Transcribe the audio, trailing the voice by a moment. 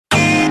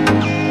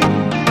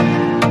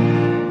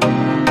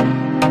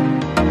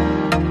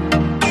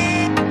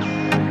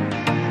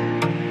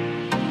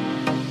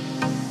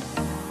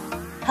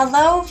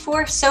Hello,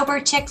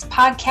 4SoberChicks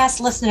podcast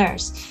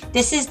listeners.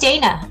 This is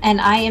Dana, and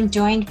I am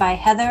joined by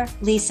Heather,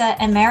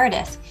 Lisa, and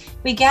Meredith.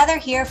 We gather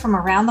here from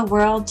around the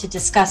world to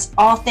discuss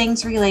all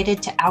things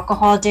related to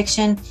alcohol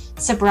addiction,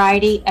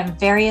 sobriety, and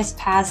various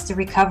paths to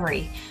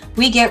recovery.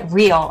 We get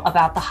real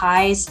about the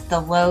highs,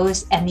 the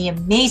lows, and the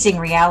amazing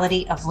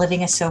reality of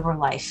living a sober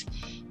life.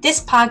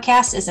 This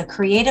podcast is a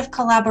creative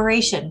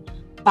collaboration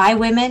by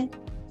women,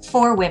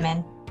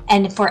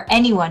 and for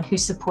anyone who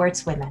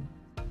supports women.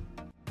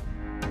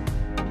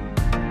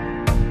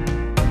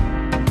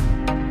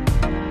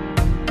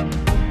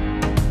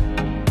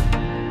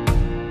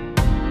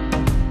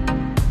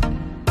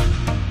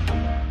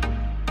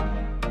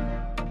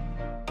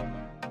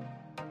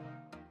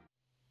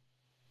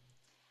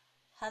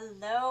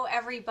 Hello,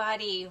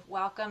 everybody.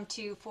 Welcome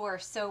to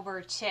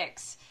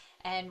 4SoberChicks.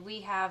 And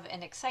we have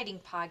an exciting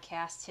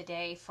podcast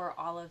today for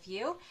all of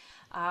you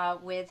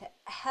with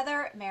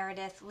Heather,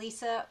 Meredith,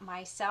 Lisa,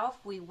 myself.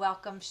 We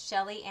welcome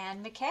Shelly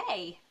and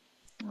Mckay.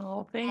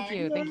 Oh, thank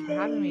you. Thank you for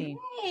having me.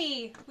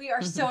 Hey, we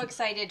are so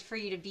excited for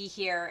you to be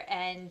here.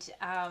 And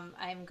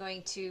I'm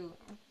going to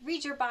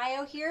read your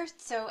bio here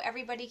so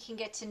everybody can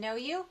get to know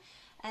you.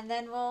 And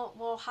then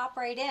we'll hop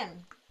right in.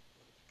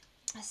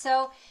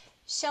 So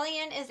Shelly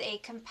Ann is a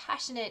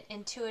compassionate,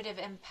 intuitive,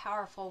 and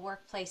powerful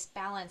workplace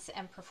balance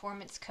and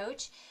performance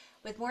coach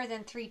with more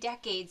than 3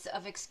 decades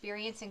of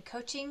experience in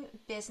coaching,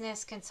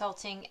 business,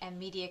 consulting, and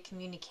media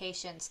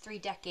communications. 3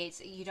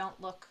 decades. You don't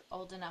look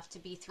old enough to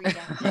be 3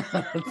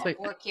 decades of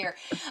work here.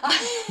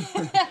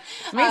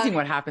 It's amazing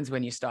what happens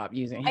when you stop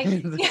using.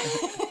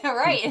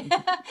 Right.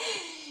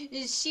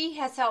 She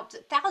has helped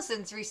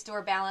thousands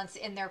restore balance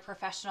in their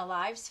professional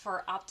lives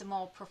for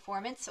optimal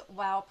performance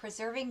while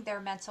preserving their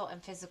mental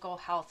and physical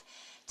health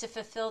to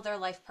fulfill their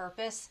life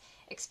purpose,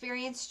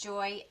 experience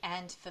joy,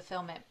 and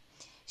fulfillment.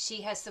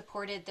 She has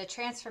supported the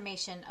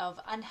transformation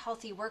of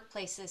unhealthy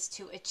workplaces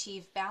to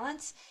achieve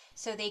balance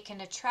so they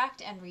can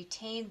attract and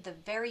retain the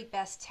very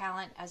best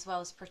talent as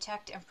well as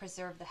protect and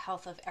preserve the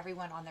health of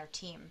everyone on their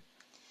team.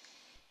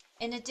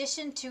 In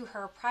addition to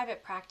her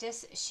private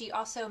practice, she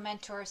also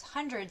mentors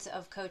hundreds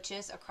of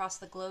coaches across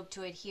the globe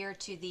to adhere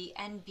to the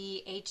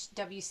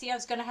NBHWC. I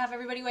was going to have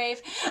everybody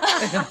wave.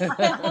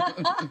 The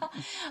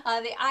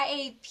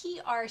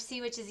IAPRC,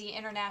 which is the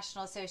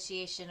International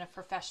Association of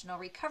Professional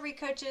Recovery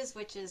Coaches,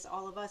 which is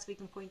all of us. We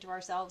can point to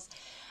ourselves.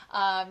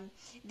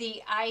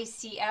 The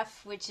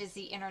ICF, which is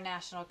the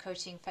International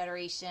Coaching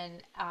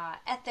Federation,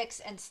 ethics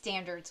and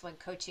standards when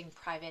coaching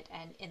private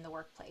and in the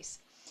workplace.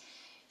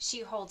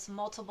 She holds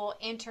multiple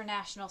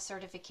international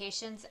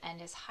certifications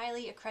and is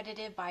highly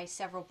accredited by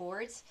several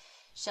boards.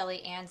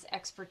 Shelly Ann's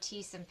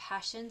expertise and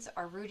passions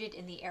are rooted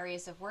in the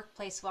areas of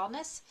workplace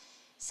wellness,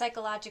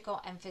 psychological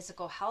and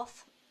physical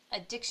health,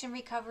 addiction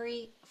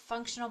recovery,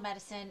 functional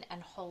medicine,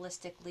 and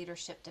holistic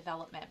leadership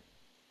development.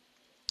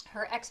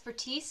 Her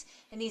expertise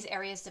in these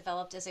areas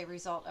developed as a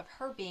result of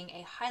her being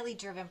a highly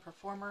driven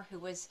performer who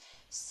was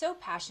so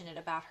passionate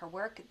about her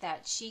work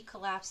that she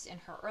collapsed in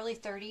her early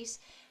 30s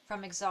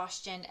from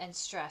exhaustion and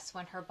stress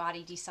when her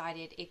body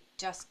decided it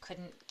just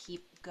couldn't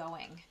keep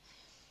going.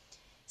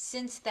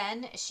 Since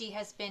then, she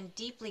has been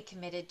deeply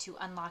committed to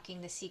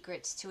unlocking the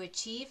secrets to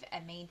achieve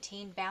and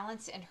maintain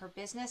balance in her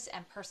business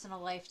and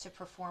personal life to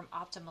perform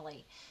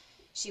optimally.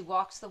 She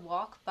walks the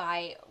walk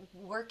by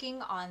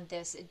working on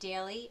this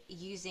daily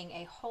using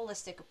a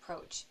holistic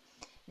approach.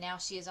 Now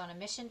she is on a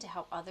mission to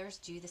help others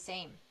do the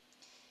same.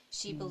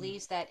 She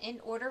believes that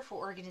in order for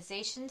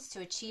organizations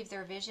to achieve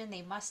their vision,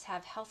 they must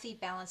have healthy,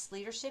 balanced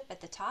leadership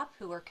at the top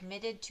who are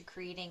committed to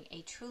creating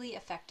a truly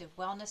effective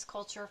wellness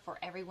culture for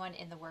everyone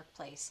in the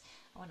workplace.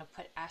 I want to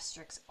put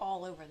asterisks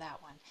all over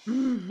that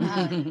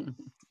one.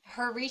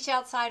 Her reach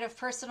outside of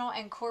personal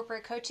and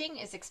corporate coaching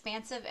is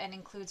expansive and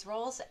includes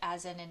roles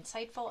as an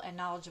insightful and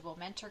knowledgeable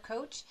mentor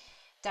coach,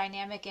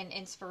 dynamic and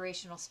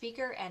inspirational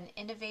speaker, and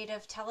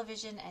innovative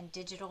television and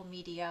digital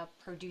media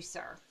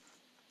producer.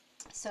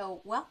 So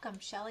welcome,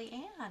 Shelly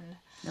Ann.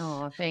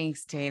 Oh,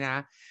 thanks,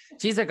 Dana.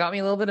 Geez, it got me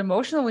a little bit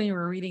emotional when you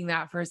were reading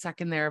that for a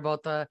second there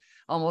about the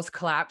almost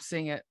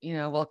collapsing at,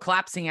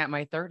 collapsing at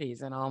my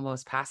 30s and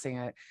almost passing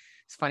it.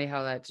 It's funny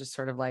how that just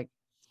sort of like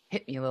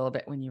hit me a little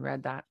bit when you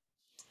read that.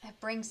 It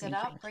brings it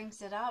up.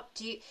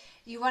 Do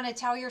you want to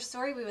tell your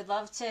story? We would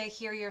love to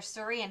hear your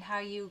story and how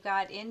you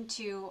got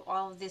into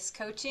all of this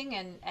coaching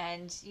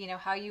and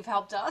how you've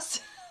helped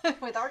us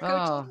with our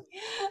coaching.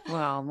 Oh,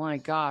 well, my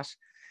gosh.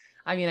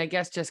 I mean, I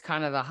guess just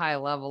kind of the high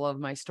level of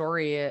my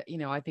story,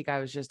 I think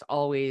I was just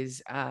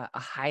always a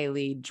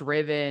highly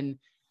driven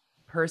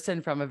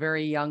person from a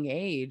very young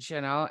age,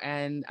 and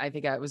I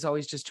think I was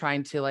always just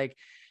trying to like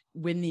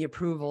win the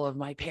approval of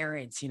my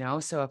parents,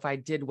 so if I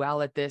did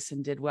well at this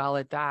and did well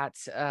at that,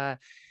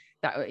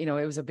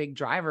 it was a big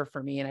driver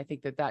for me. And I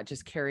think that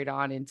just carried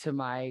on into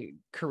my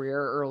career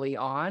early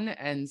on.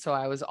 And so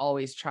I was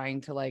always trying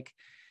to like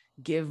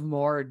give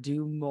more,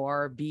 do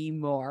more, be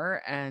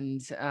more.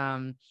 And,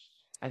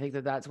 I think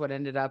that's what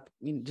ended up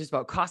just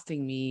about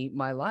costing me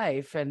my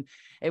life. And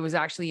it was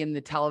actually in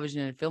the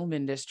television and film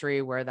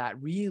industry where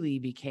that really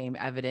became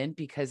evident,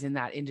 because in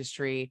that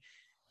industry,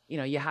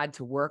 you had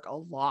to work a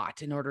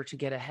lot in order to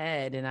get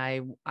ahead. And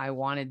I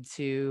wanted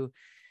to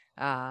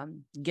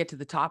get to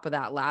the top of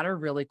that ladder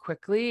really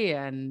quickly.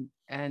 And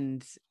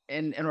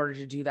in order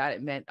to do that,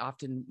 it meant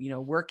often,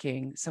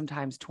 working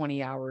sometimes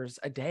 20 hours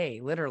a day,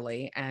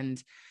 literally.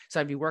 And so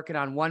I'd be working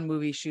on one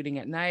movie shooting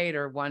at night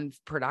or one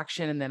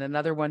production and then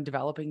another one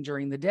developing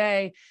during the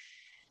day.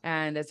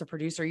 And as a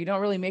producer, you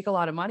don't really make a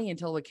lot of money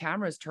until the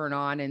cameras turn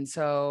on. And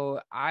so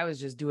I was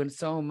just doing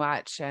so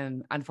much.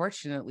 And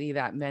unfortunately,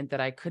 that meant that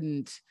I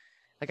couldn't,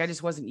 I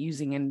just wasn't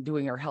using and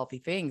doing our healthy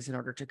things in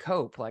order to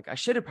cope. Like I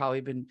should have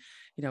probably been,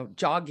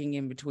 jogging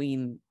in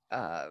between,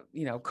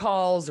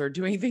 calls or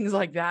doing things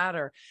like that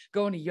or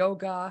going to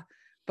yoga,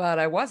 but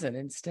I wasn't.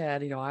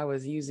 Instead, I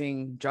was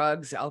using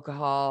drugs,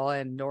 alcohol,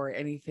 or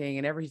anything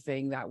and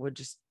everything that would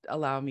just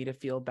allow me to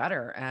feel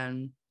better.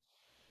 And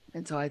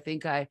so I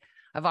think I've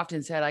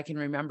often said I can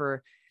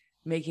remember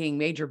making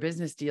major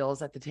business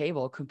deals at the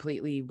table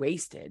completely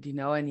wasted,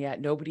 and yet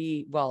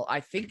I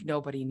think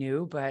nobody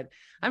knew, but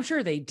I'm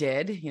sure they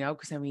did,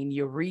 because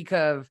you reek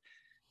of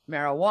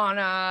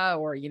marijuana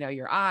or,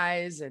 your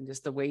eyes and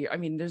just the way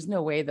there's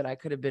no way that I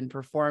could have been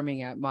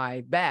performing at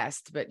my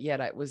best, but yet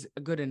it was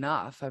good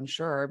enough, I'm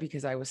sure,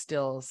 because I was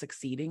still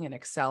succeeding and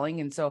excelling.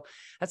 And so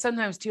that's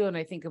sometimes too. And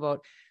I think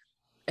about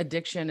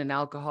addiction and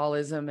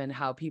alcoholism and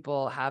how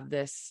people have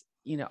this,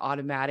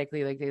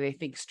 automatically, like they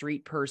think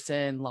street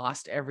person,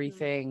 lost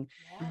everything.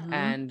 Yeah.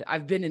 And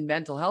I've been in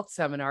mental health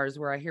seminars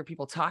where I hear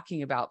people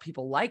talking about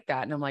people like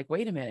that. And I'm like,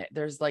 wait a minute,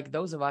 there's like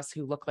those of us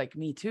who look like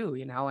me too,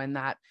 and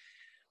that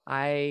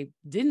I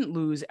didn't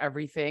lose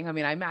everything.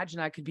 I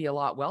imagine I could be a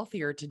lot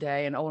wealthier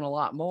today and own a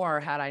lot more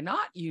had I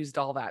not used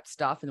all that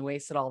stuff and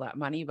wasted all that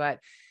money. But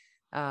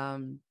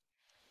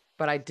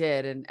I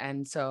did.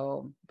 And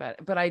so,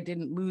 but I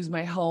didn't lose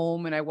my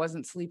home and I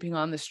wasn't sleeping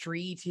on the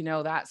street,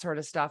 that sort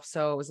of stuff.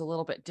 So it was a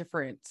little bit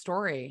different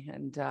story.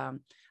 And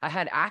I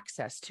had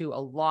access to a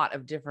lot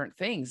of different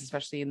things,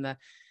 especially in the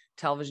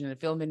television and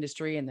film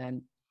industry. And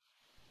then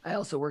I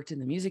also worked in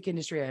the music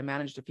industry. I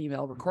managed a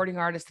female recording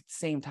artist at the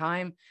same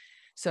time.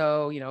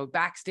 So,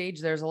 backstage,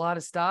 there's a lot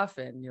of stuff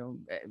and,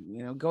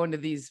 going to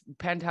these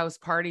penthouse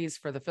parties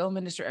for the film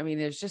industry.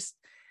 There's just,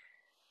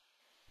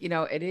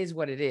 it is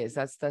what it is.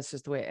 That's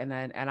just the way. And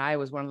I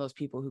was one of those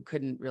people who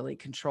couldn't really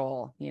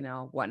control,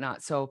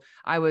 whatnot. So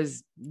I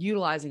was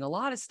utilizing a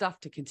lot of stuff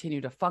to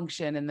continue to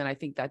function. And then I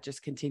think that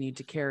just continued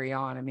to carry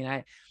on.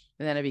 And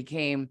then I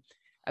became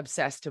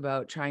obsessed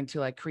about trying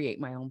to create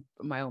my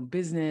own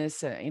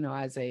business,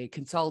 as a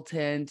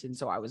consultant. And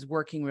so I was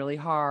working really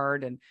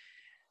hard and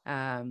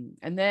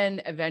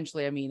then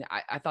eventually,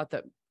 I thought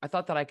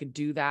that I could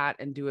do that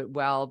and do it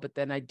well, but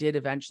then I did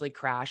eventually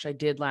crash. I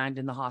did land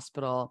in the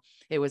hospital.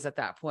 It was at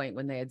that point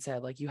when they had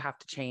said, you have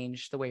to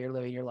change the way you're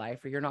living your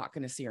life or you're not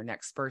going to see your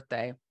next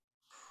birthday.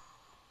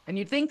 And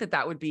you'd think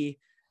that would be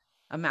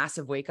a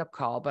massive wake-up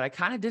call, but I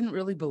kind of didn't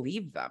really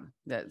believe them.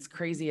 That's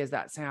crazy as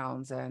that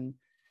sounds. And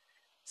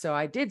so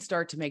I did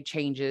start to make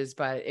changes,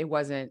 but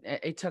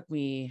it took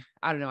me,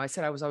 I don't know. I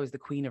said I was always the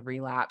queen of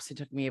relapse. It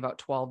took me about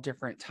 12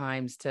 different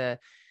times to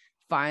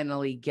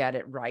finally get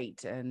it right.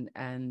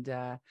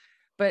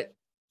 But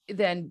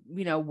then,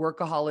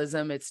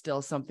 workaholism, it's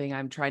still something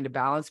I'm trying to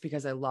balance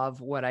because I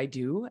love what I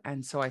do.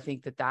 And so I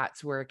think that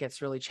that's where it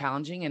gets really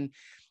challenging.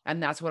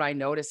 And that's what I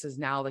notice is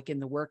now, in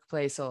the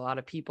workplace, a lot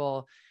of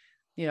people,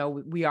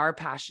 we are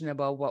passionate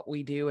about what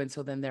we do. And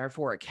so then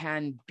therefore it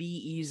can be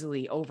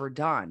easily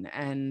overdone.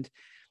 And,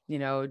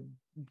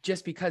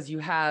 just because you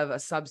have a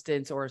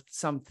substance or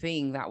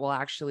something that will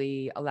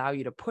actually allow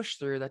you to push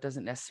through, that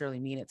doesn't necessarily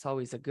mean it's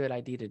always a good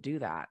idea to do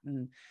that.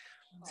 And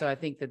so I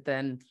think that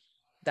then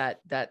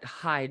that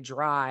high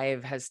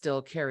drive has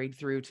still carried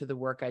through to the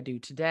work I do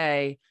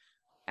today.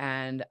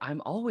 And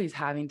I'm always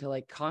having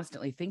to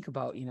constantly think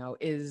about,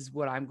 is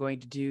what I'm going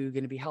to do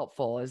going to be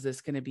helpful? Is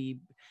this going to be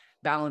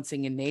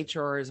balancing in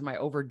nature or am I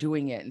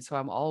overdoing it? And so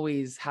I'm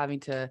always having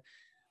to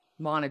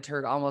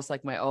monitor almost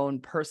like my own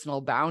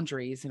personal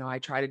boundaries. I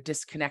try to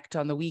disconnect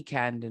on the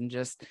weekend and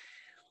just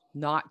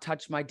not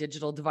touch my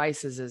digital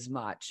devices as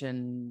much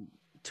and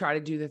try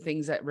to do the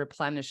things that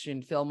replenish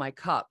and fill my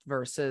cup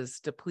versus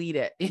deplete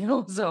it,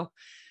 so,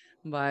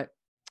 but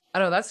I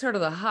don't know, that's sort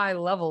of the high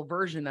level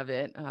version of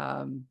it.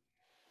 I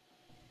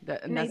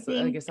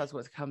guess that's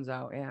what comes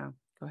out. Yeah.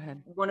 Go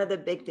ahead. One of the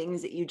big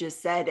things that you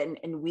just said,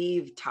 and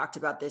we've talked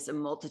about this a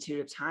multitude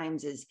of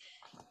times, is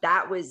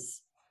that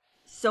was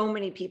so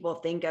many people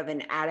think of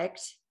an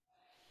addict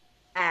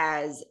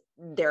as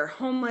they're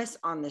homeless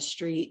on the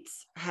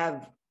streets,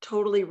 have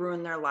totally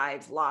ruined their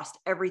lives, lost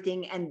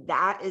everything. And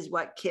that is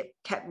what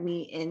kept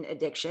me in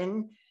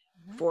addiction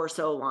for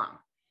so long,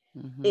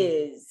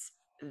 is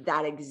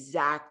that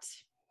exact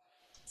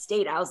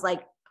state. I was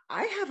like,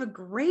 I have a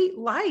great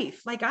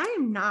life. I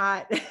am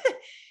not,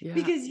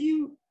 because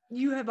you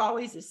have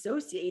always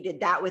associated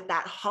that with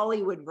that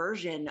Hollywood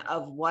version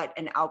of what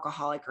an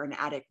alcoholic or an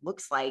addict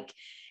looks like.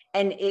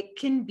 And it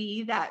can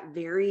be that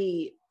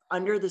very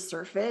under the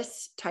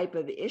surface type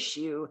of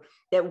issue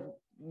that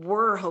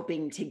we're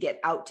hoping to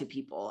get out to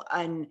people.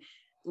 And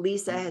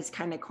Lisa has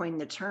kind of coined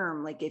the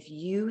term, like if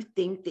you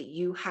think that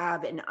you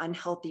have an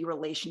unhealthy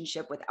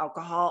relationship with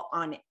alcohol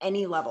on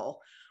any level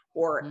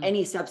or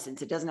any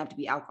substance, it doesn't have to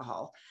be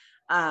alcohol.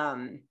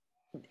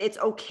 It's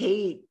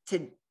okay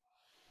to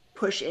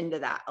push into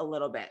that a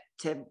little bit,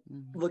 to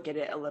look at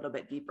it a little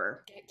bit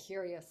deeper. Get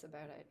curious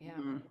about it.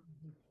 Yeah.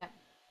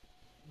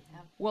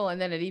 Well, and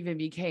then it even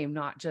became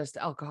not just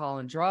alcohol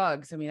and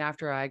drugs. I mean,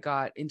 after I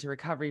got into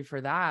recovery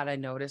for that, I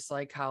noticed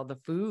like how the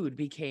food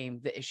became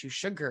the issue,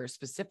 sugar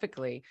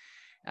specifically,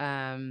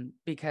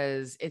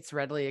 because it's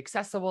readily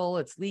accessible,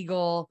 it's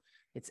legal,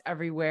 it's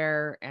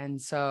everywhere.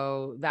 And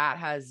so that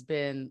has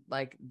been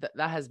like,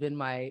 that has been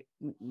my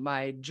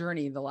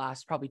journey the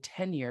last probably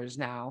 10 years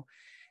now,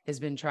 has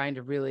been trying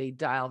to really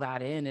dial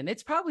that in. And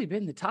it's probably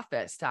been the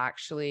toughest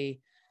actually.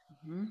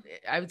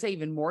 I would say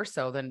even more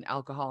so than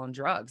alcohol and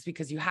drugs,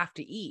 because you have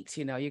to eat,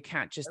 you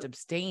can't just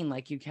abstain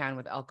like you can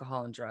with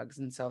alcohol and drugs.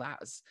 And so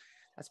that's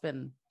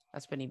been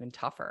even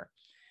tougher,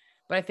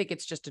 but I think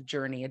it's just a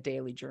journey, a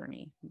daily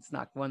journey. It's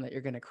not one that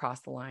you're going to cross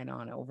the line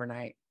on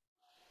overnight.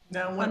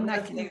 No, what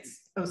resonates,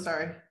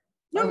 sorry.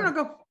 No,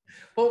 go.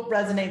 What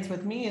resonates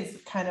with me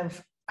is kind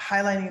of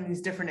highlighting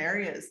these different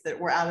areas that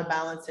were out of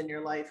balance in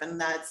your life. And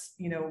that's,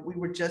 we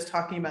were just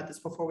talking about this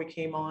before we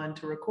came on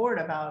to record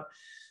about,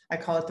 I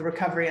call it the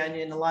recovery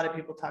onion. A lot of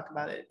people talk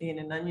about it being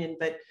an onion,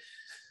 but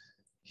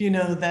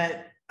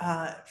that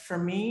for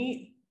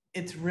me,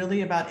 it's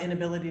really about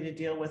inability to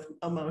deal with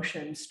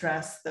emotion,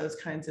 stress, those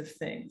kinds of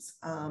things.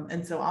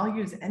 And so I'll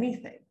use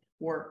anything,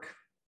 work,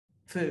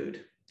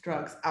 food,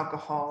 drugs,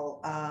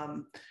 alcohol,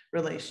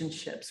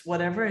 relationships,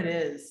 whatever it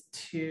is,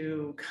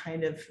 to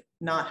kind of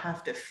not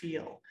have to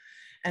feel.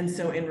 And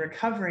so in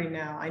recovery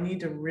now, I need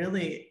to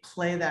really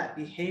play that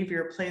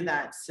behavior, play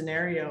that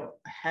scenario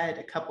ahead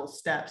a couple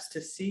steps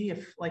to see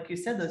if, like you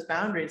said, those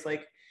boundaries,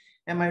 like,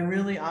 am I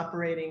really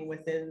operating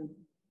within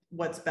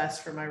what's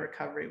best for my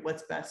recovery?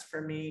 What's best for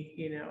me?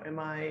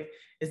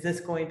 Is this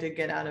going to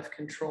get out of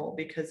control?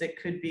 Because it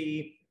could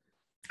be,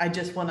 I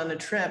just went on a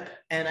trip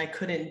and I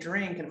couldn't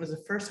drink. And it was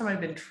the first time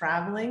I'd been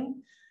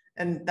traveling,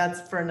 and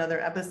that's for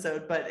another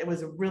episode, but it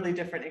was a really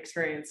different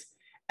experience.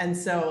 And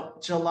so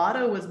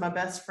gelato was my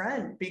best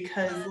friend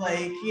because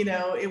I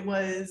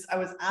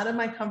was out of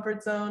my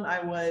comfort zone.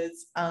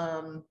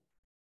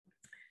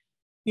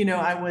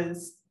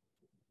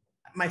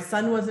 My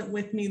son wasn't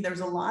with me.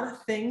 There's a lot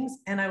of things.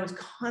 And I was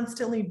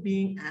constantly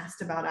being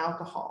asked about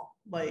alcohol.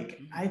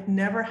 Like I've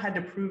never had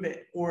to prove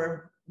it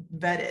or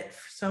vet it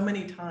so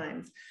many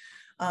times.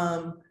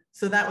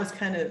 So that was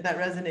that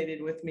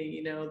resonated with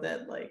me,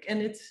 that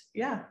and it's,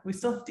 we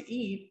still have to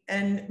eat,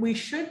 and we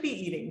should be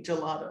eating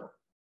gelato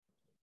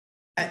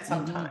at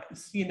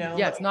sometimes,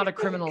 it's not a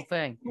criminal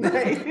thing.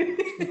 Right.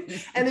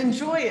 And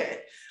enjoy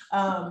it.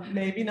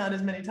 Maybe not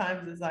as many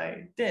times as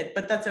I did,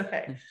 but that's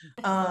okay.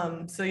 So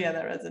that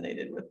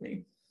resonated with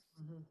me.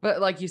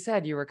 But like you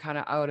said, you were kind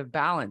of out of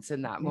balance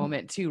in that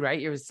moment too,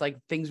 right? It was like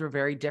things were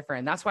very different.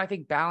 And that's why I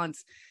think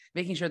balance,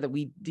 making sure that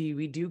we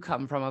do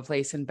come from a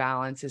place in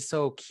balance, is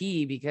so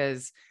key,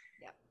 because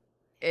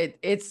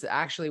it's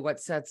actually what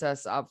sets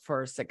us up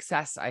for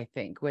success, I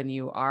think, when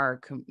you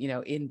are,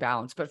 in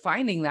balance. But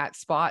finding that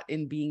spot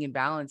in being in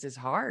balance is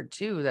hard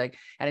too.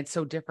 And it's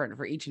so different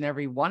for each and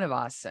every one of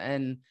us.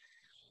 And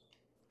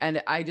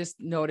I just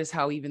notice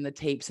how even the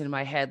tapes in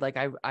my head, like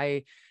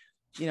I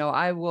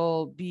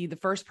will be the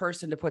first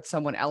person to put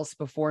someone else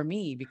before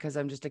me, because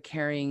I'm just a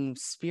caring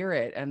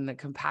spirit and a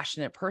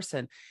compassionate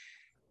person.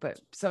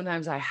 But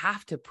sometimes I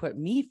have to put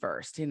me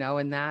first,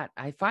 and that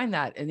I find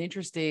that an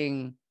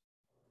interesting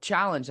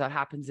challenge that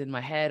happens in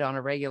my head on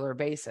a regular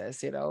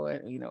basis, that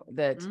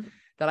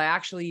I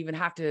actually even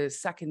have to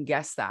second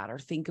guess that or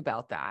think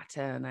about that.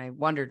 And I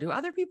wonder, do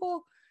other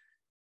people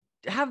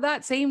have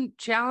that same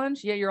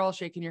challenge? Yeah, you're all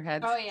shaking your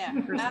heads. Oh yeah,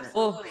 absolutely.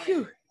 Oh,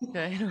 phew.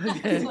 Okay.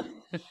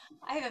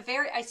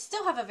 I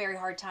still have a very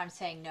hard time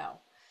saying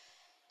no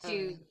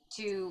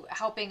to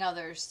helping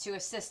others, to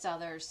assist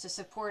others, to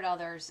support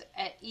others,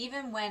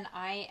 even when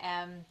I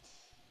am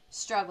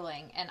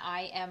struggling and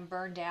I am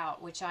burned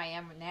out, which I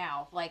am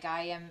now. Like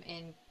I am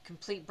in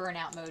complete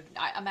burnout mode.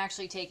 I'm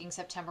actually taking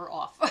September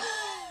off.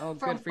 Oh,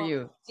 good for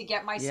you. To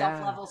get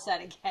myself level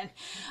set again.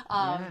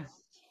 But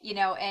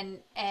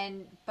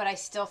I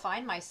still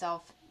find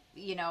myself,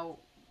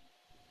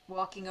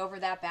 walking over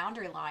that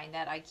boundary line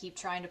that I keep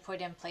trying to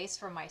put in place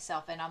for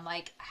myself. And I'm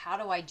like, how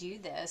do I do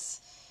this,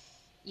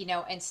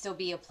 and still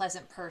be a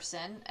pleasant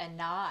person and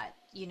not,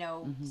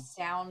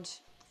 sound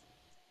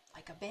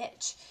like a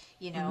bitch,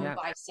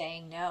 by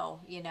saying no,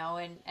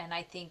 and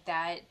I think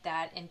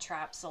that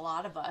entraps a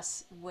lot of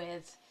us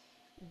with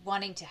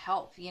wanting to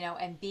help,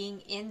 and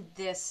being in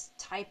this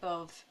type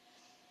of,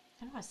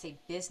 I don't want to say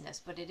business,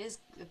 but it is,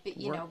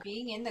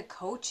 being in the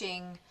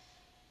coaching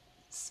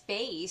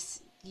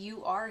space,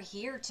 you are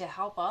here to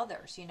help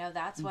others,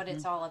 that's what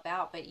it's all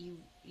about. But you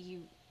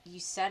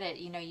said it,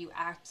 you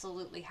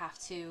absolutely have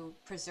to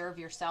preserve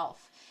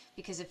yourself,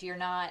 because if you're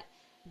not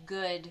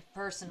good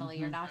personally,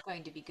 you're not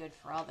going to be good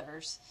for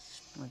others.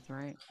 That's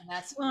right. And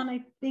that's and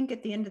I think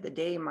at the end of the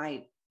day,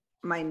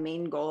 my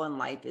main goal in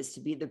life is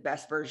to be the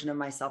best version of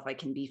myself I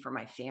can be for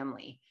my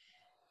family.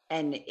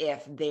 And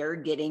if they're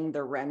getting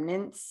the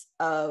remnants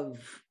of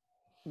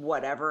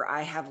whatever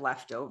I have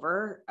left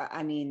over,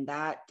 I mean,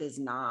 that does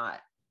not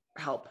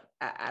help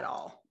at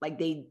all. Like,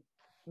 they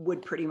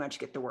would pretty much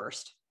get the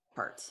worst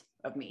parts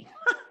of me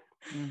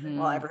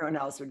while everyone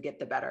else would get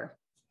the better.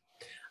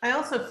 I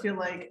also feel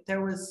like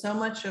there was so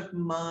much of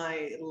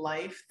my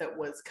life that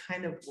was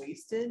kind of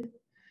wasted,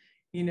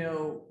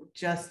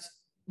 just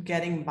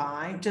getting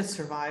by, just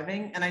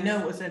surviving. And I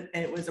know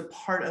it was a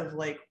part of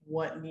like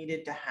what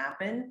needed to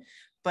happen,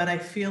 but I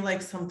feel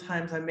like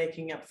sometimes I'm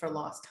making up for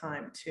lost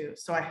time too.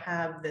 So I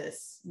have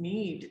this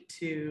need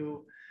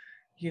to,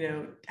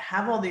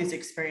 have all these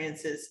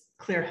experiences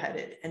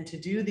clear-headed and to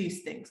do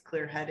these things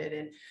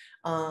clear-headed.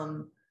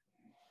 And,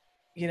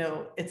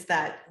 it's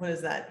that, what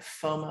is that?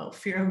 FOMO,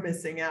 fear of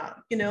missing out,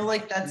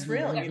 like that's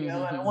real, I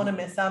don't want to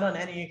miss out on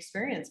any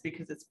experience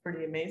because it's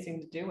pretty amazing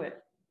to do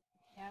it.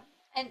 Yeah.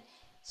 And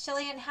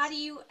Shelly, and how do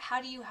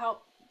you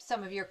help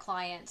some of your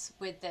clients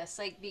with this?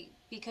 Like,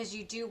 because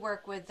you do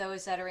work with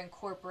those that are in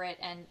corporate,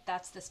 and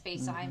that's the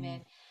space I'm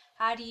in.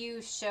 How do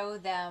you show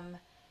them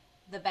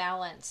the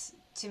balance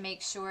to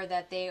make sure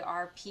that they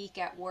are peak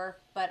at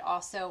work, but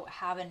also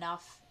have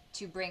enough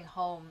to bring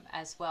home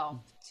as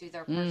well to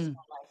their personal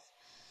life?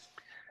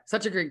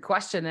 Such a great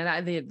question.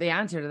 And the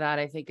answer to that,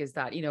 I think, is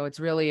that, it's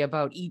really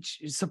about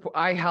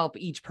I help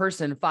each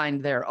person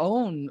find their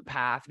own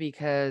path,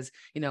 because,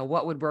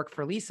 what would work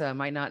for Lisa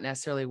might not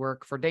necessarily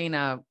work for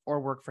Dana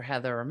or work for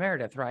Heather or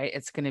Meredith, right?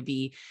 It's going to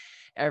be,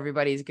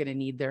 everybody's going to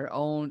need their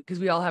own, because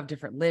we all have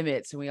different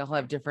limits and we all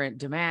have different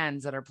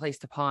demands that are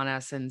placed upon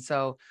us. And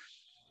so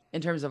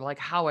in terms of like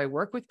how I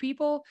work with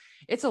people,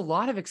 it's a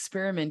lot of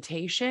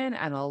experimentation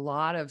and a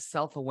lot of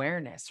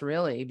self-awareness,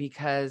 really,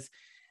 because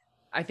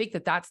I think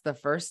that that's the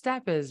first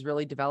step, is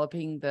really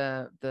developing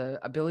the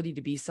ability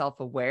to be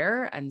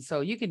self-aware. And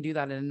so you can do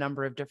that in a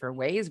number of different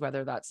ways,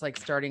 whether that's like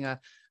starting a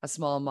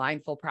small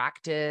mindful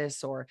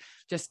practice, or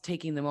just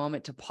taking the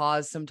moment to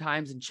pause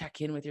sometimes and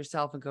check in with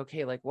yourself and go,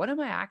 okay, like, what am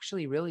I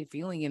actually really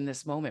feeling in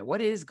this moment? What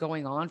is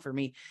going on for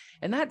me?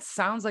 And that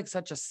sounds like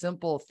such a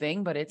simple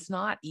thing, but it's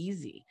not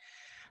easy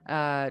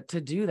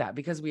to do that,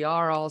 because we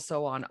are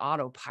also on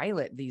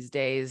autopilot these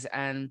days.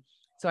 And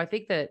so I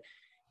think that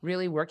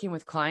really working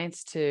with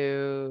clients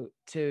to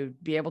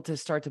be able to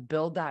start to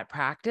build that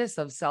practice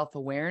of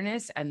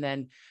self-awareness, and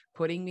then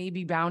putting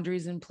maybe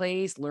boundaries in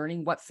place,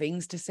 learning what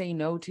things to say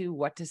no to,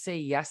 what to say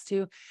yes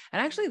to.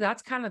 And actually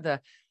that's kind of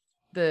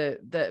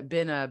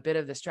been a bit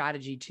of the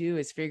strategy too,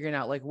 is figuring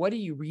out like, what do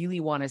you really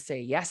want to say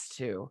yes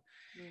to?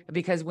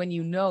 Because when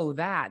you know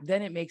that,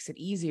 then it makes it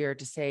easier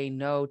to say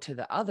no to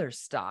the other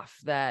stuff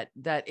that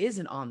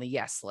isn't on the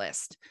yes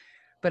list.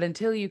 But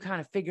until you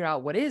kind of figure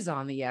out what is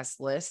on the yes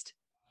list,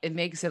 it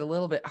makes it a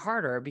little bit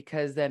harder,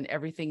 because then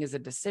everything is a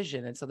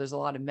decision. And so there's a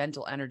lot of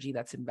mental energy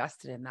that's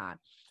invested in that.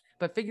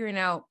 But figuring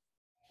out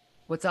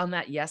what's on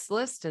that yes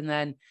list, and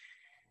then,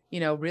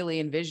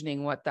 really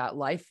envisioning what that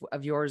life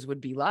of yours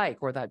would be like,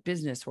 or that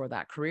business or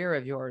that career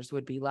of yours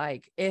would be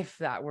like, if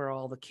that were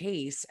all the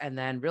case, and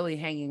then really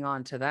hanging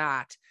on to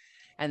that.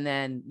 And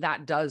then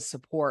that does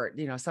support,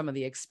 some of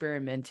the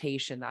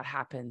experimentation that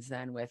happens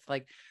then with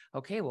like,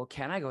 okay, well,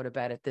 can I go to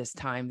bed at this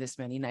time, this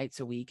many nights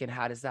a week? And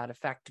how does that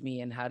affect me?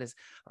 And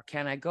or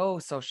can I go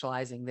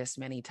socializing this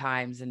many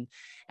times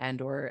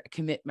or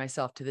commit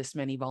myself to this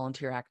many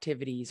volunteer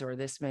activities or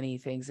this many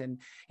things? And,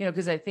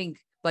 because I think,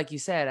 like you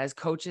said, as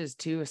coaches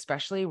too,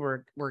 especially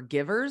we're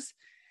givers.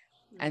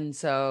 And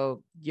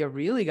so you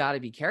really got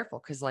to be careful,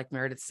 because like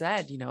Meredith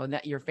said,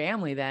 that your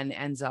family then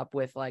ends up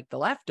with like the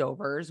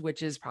leftovers,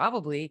 which is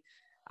probably,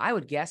 I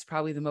would guess,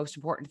 probably the most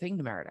important thing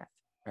to Meredith,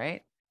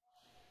 right?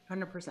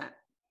 100%.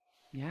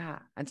 Yeah.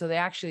 And so they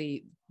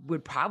actually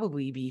would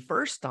probably be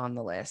first on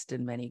the list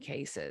in many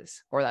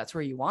cases, or that's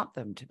where you want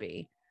them to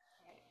be.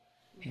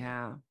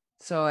 Yeah.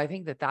 So I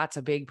think that that's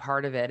a big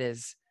part of it,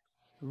 is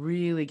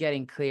really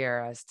getting clear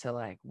as to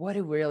like, what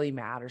really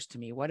matters to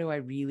me? What do I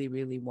really,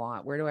 really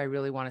want? Where do I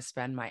really want to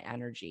spend my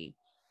energy?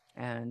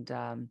 And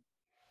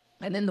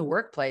in the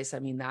workplace, I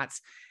mean, that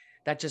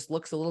just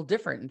looks a little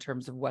different in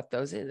terms of what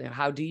those is. And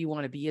how do you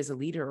want to be as a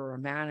leader or a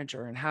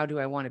manager? And how do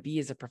I want to be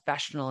as a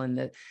professional in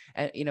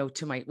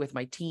the, with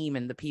my team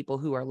and the people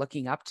who are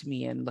looking up to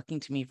me and looking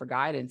to me for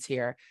guidance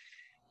here?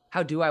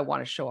 How do I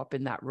want to show up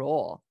in that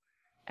role?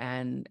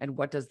 And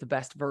what does the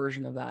best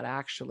version of that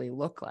actually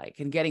look like?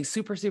 And getting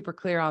super, super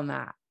clear on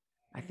that,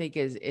 I think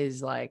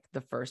is like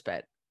the first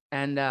bit.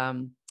 And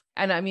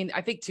I mean,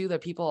 I think too, that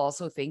people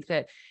also think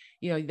that,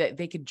 that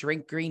they could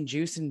drink green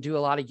juice and do a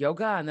lot of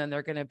yoga, and then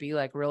they're going to be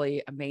like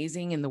really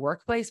amazing in the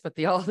workplace. But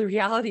the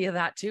reality of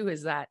that too,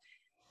 is that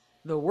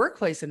the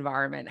workplace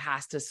environment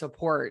has to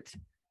support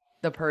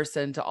the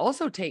person to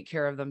also take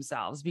care of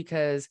themselves,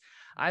 because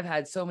I've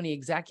had so many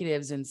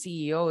executives and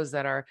CEOs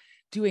that are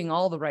doing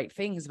all the right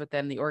things, but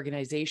then the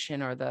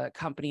organization or the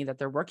company that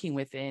they're working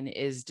within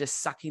is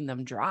just sucking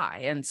them dry.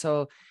 And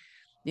so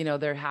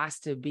there has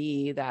to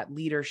be that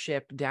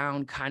leadership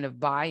down kind of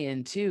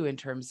buy-in too, in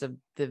terms of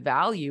the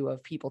value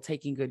of people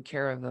taking good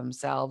care of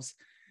themselves,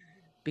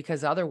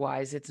 because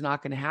otherwise it's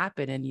not going to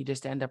happen. And you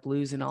just end up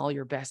losing all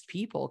your best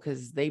people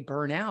because they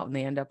burn out and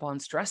they end up on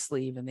stress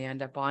leave and they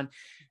end up on,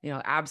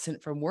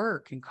 absent from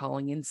work and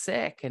calling in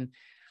sick, and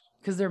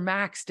because they're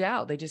maxed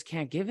out, they just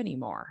can't give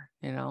anymore,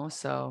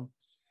 So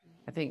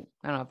I don't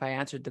know if I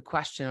answered the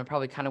question. I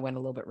probably kind of went a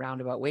little bit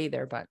roundabout way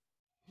there, but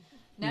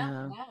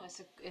no,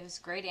 it was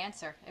a great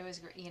answer. It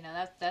was,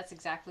 that's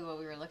exactly what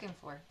we were looking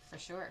for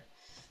sure.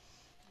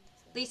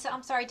 Lisa,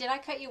 I'm sorry, did I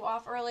cut you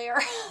off earlier?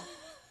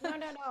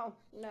 No.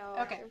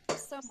 Okay.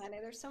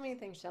 There's so many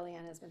things Shelly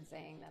Ann has been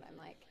saying that I'm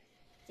like,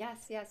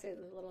 yes,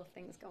 little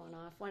things going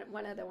off.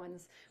 One of the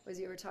ones was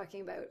you were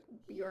talking about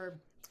your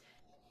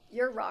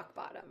rock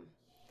bottom.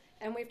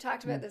 And we've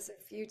talked about this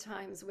a few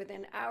times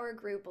within our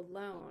group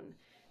alone.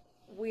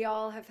 We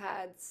all have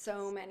had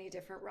so many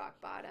different rock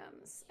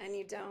bottoms, and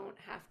you don't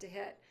have to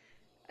hit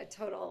a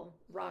total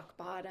rock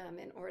bottom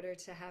in order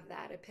to have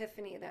that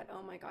epiphany that,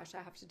 oh my gosh,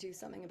 I have to do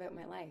something about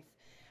my life.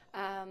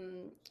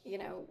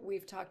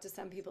 We've talked to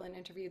some people and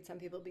interviewed some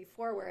people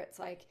before where it's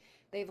like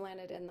they've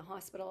landed in the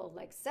hospital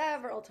like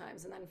several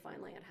times and then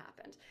finally it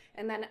happened.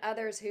 And then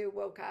others who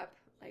woke up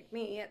like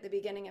me at the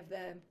beginning of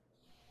the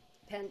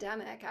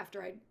pandemic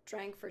after I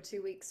drank for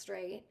 2 weeks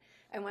straight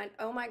and went,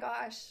 oh my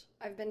gosh,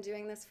 I've been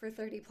doing this for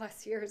 30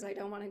 plus years. I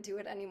don't want to do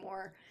it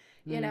anymore.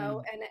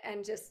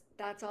 And just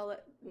that's all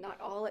not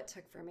all it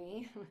took for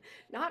me.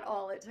 Not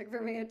all it took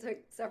for me. It took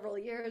several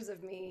years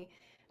of me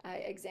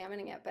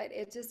examining it, but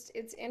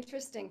it's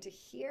interesting to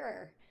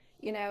hear.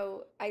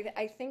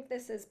 I think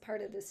this is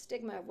part of the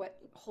stigma of what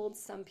holds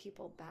some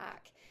people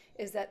back,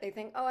 is that they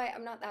think, oh,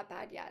 I'm not that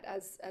bad yet,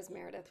 as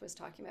Meredith was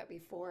talking about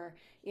before.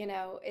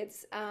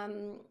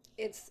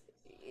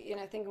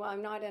 Think, well,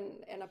 I'm not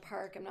in a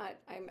park.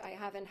 I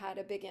haven't had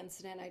a big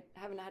incident. I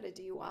haven't had a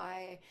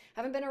DUI.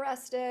 Haven't been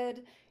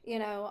arrested.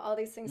 All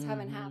these things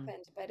haven't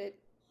happened, but it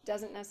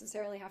doesn't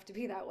necessarily have to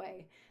be that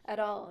way at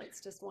all.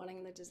 It's just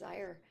wanting the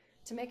desire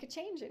to make a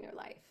change in your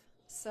life.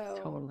 So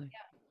totally.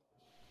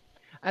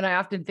 Yeah. And I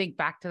often think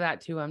back to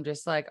that too. I'm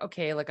just like,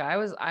 okay, like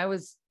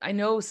I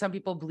know some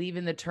people believe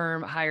in the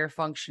term higher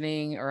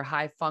functioning or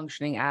high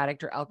functioning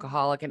addict or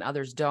alcoholic and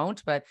others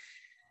don't, but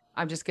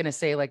I'm just going to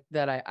say like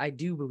that. I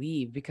do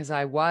believe, because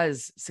I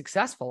was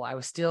successful. I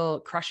was still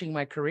crushing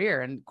my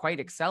career and quite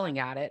excelling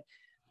at it.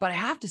 But I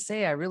have to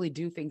say, I really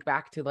do think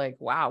back to like,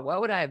 wow,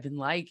 what would I have been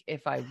like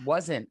if I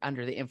wasn't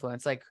under the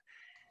influence? Like,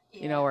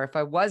 or if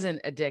I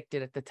wasn't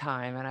addicted at the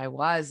time and I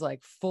was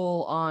like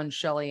full on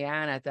Shelly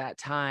Ann at that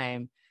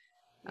time.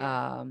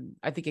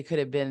 I think it could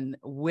have been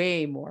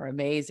way more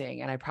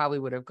amazing, and I probably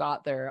would have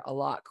got there a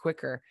lot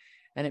quicker,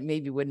 and it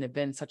maybe wouldn't have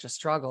been such a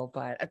struggle.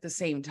 But at the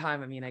same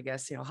time, I mean, I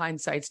guess,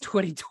 hindsight's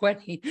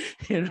 2020,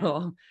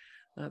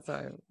 that's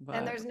how.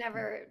 And it's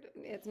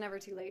never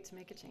too late to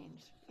make a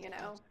change,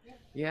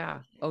 Yeah.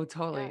 Oh,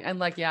 totally. Yeah. And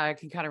like, yeah, I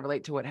can kind of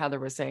relate to what Heather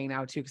was saying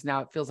now too, because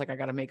now it feels like I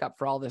got to make up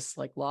for all this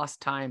like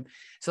lost time.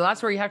 So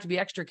that's where you have to be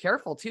extra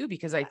careful too,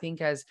 because I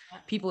think as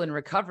people in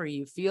recovery,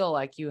 you feel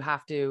like you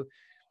have to,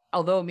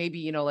 although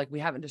maybe, like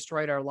we haven't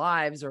destroyed our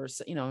lives, or,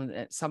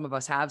 some of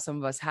us have, some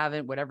of us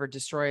haven't, whatever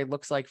destroy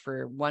looks like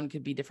for one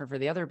could be different for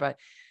the other, but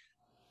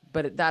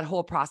that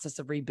whole process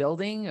of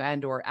rebuilding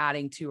and or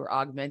adding to or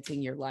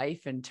augmenting your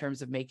life in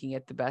terms of making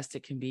it the best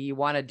it can be, you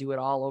want to do it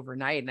all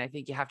overnight. And I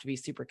think you have to be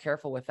super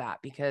careful with that,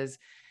 because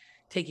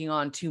taking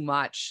on too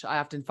much, I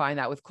often find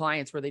that with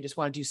clients where they just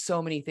want to do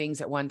so many things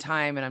at one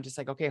time. And I'm just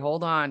like, okay,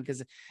 hold on.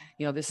 Because,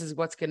 this is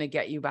what's going to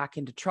get you back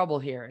into trouble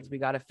here, is we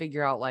got to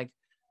figure out like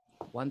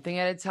one thing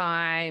at a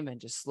time and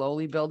just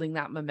slowly building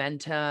that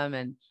momentum.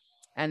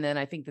 And then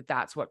I think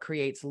that's what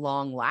creates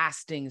long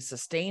lasting,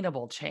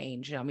 sustainable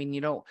change. I mean,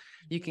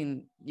 you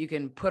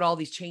can put all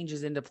these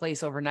changes into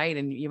place overnight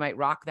and you might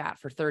rock that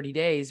for 30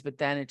 days, but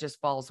then it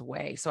just falls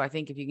away. So I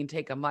think if you can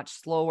take a much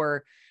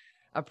slower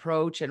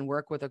approach and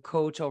work with a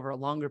coach over a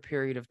longer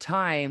period of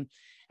time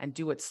and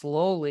do it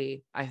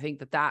slowly, I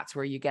think that's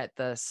where you get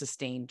the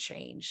sustained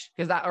change.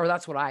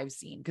 That's what I've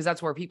seen. Because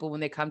that's where people, when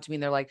they come to me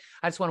and they're like,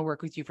 I just want to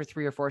work with you for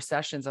 3 or 4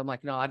 sessions. I'm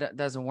like, no, it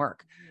doesn't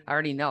work. I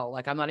already know,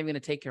 like, I'm not even going to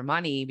take your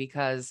money,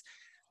 because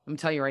I'm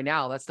telling you right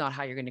now, that's not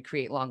how you're going to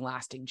create long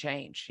lasting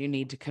change. You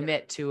need to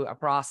commit to a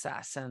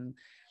process. And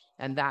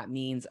that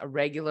means a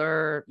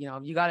regular,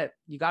 you got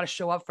to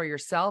show up for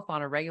yourself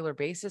on a regular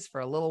basis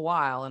for a little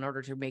while in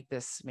order to make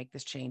this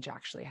change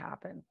actually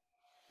happen.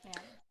 Yeah.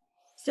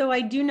 So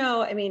I do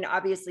know, I mean,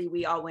 obviously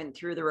we all went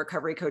through the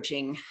recovery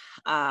coaching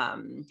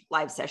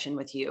live session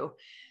with you.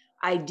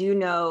 I do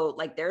know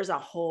like there's a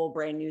whole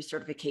brand new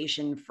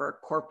certification for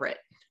corporate.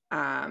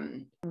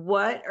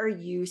 What are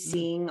you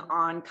seeing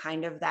on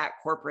kind of that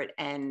corporate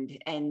end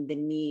and the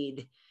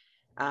need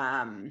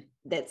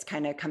that's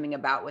kind of coming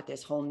about with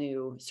this whole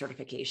new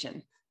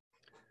certification?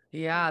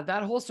 Yeah,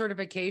 that whole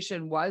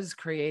certification was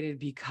created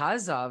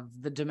because of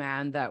the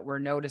demand that we're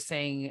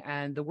noticing.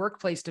 And the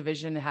workplace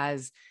division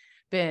has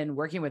been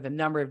working with a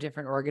number of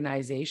different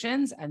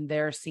organizations, and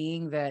they're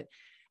seeing that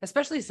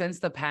especially since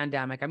the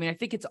pandemic. I mean, I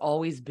think it's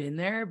always been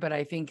there, but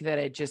I think that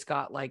it just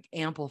got like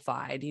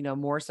amplified,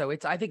 more so.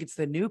 I think it's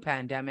the new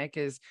pandemic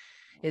is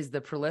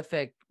the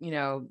prolific,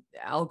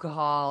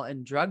 alcohol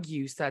and drug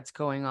use that's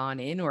going on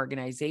in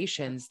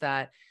organizations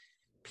that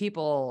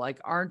people like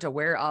aren't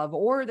aware of,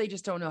 or they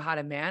just don't know how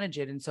to manage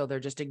it. And so they're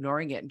just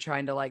ignoring it and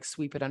trying to like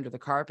sweep it under the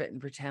carpet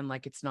and pretend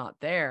like it's not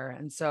there.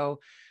 And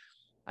so,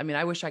 I mean,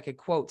 I wish I could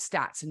quote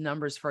stats and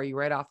numbers for you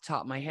right off the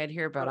top of my head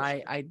here, but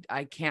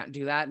I can't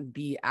do that and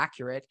be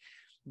accurate.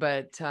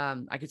 But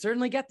I could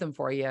certainly get them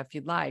for you if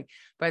you'd like.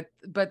 But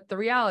the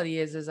reality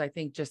is I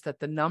think just that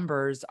the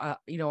numbers,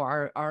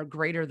 are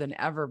greater than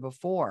ever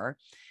before.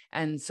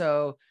 And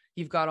so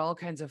you've got all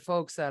kinds of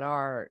folks that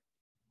are,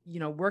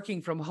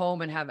 working from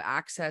home and have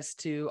access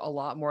to a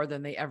lot more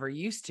than they ever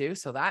used to.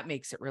 So that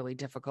makes it really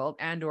difficult,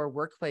 and or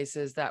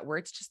workplaces where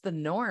it's just the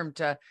norm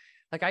to,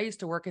 like, I used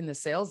to work in the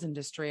sales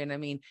industry, and I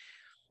mean,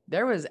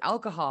 there was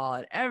alcohol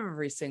at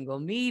every single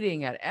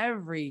meeting, at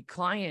every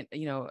client,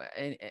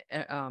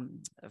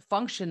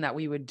 function that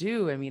we would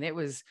do. I mean,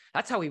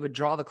 that's how we would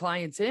draw the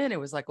clients in. It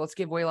was like, let's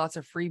give away lots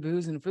of free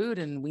booze and food,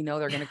 and we know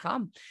they're going to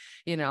come,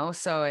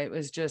 so it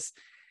was just,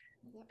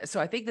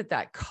 so I think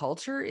that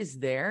culture is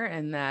there,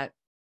 and that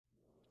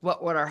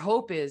what our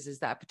hope is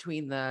that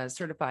between the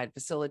certified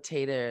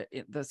facilitators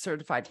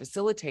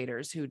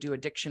who do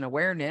addiction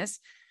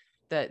awareness,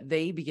 that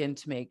they begin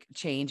to make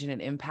change and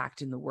an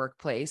impact in the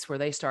workplace, where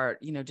they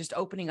start, just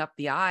opening up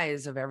the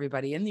eyes of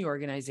everybody in the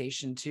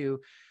organization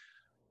to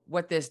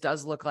what this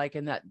does look like.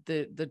 And that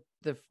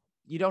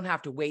you don't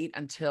have to wait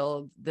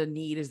until the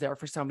need is there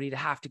for somebody to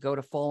have to go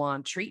to full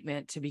on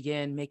treatment to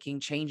begin making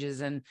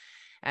changes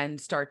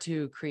and start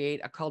to create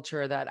a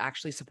culture that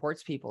actually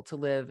supports people to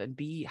live and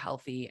be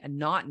healthy and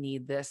not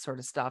need this sort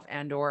of stuff,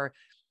 and or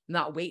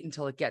not wait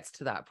until it gets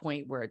to that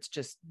point where it's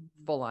just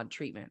full on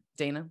treatment.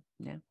 Dana?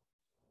 Yeah.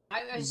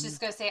 I was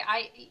just going to say,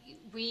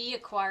 we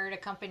acquired a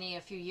company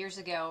a few years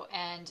ago,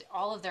 and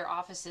all of their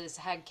offices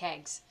had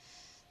kegs.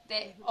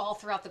 All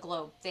throughout the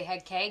globe, they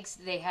had kegs.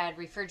 They had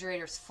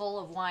refrigerators full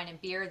of wine and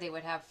beer. They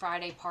would have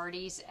Friday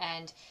parties,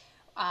 and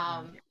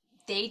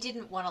they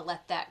didn't want to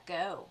let that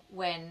go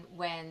when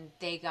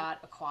they got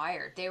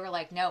acquired. They were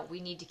like, no, we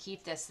need to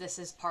keep this. This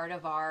is part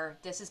of our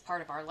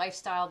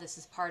lifestyle. This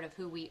is part of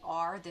who we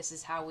are. This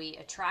is how we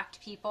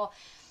attract people.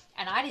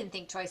 And I didn't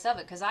think twice of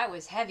it, because I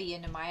was heavy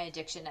into my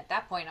addiction at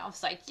that point. I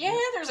was like,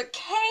 there's a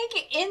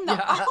keg in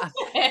the office.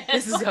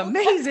 This is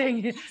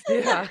amazing.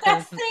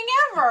 Best thing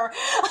ever.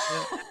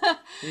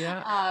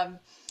 Yeah.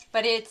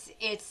 But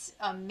it's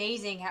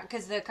amazing how,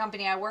 because the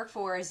company I work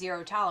for is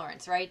zero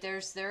tolerance, right? There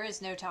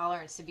is no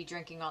tolerance to be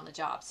drinking on the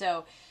job.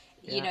 So,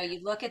 you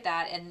look at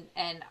that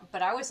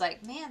but I was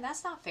like, man,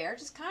 that's not fair.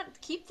 Just kind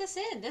of keep this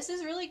in. This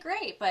is really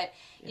great. But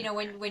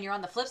when you're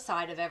on the flip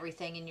side of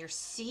everything and you're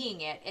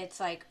seeing it,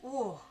 it's like,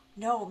 oh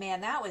no,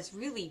 man, that was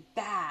really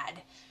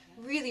bad,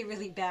 really,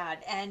 really bad.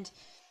 And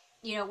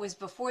it was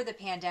before the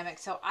pandemic,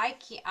 so I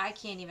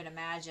can't even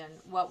imagine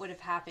what would have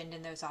happened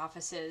in those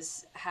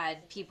offices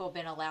had people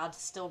been allowed to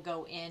still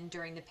go in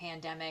during the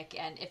pandemic,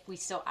 and if we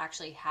still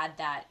actually had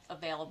that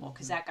available,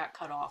 because that got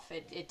cut off.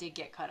 It did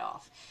get cut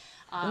off.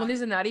 Well,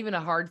 isn't that even a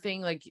hard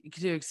thing, like,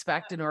 to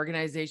expect an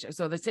organization?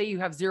 So they say you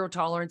have zero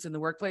tolerance in the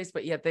workplace,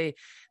 but yet they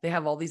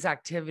have all these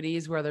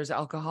activities where there's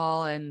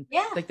alcohol, and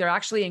like they're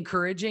actually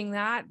encouraging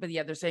that, but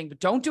yet they're saying,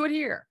 but don't do it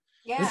here.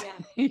 Yeah.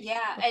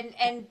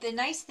 And the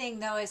nice thing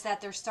though is that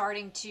they're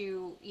starting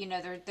to,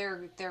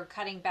 they're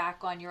cutting back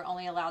on, you're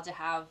only allowed to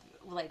have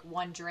like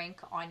one drink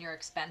on your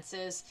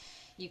expenses.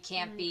 You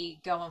can't be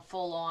going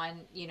full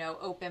on,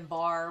 open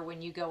bar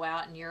when you go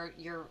out and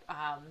you're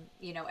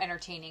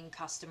entertaining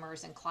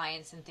customers and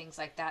clients and things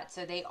like that.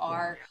 So they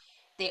are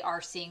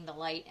seeing the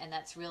light, and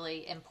that's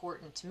really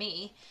important to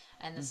me,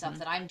 and the stuff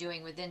that I'm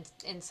doing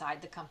inside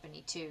the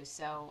company too.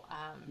 So,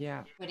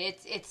 but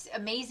it's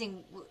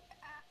amazing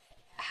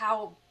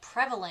how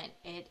prevalent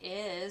it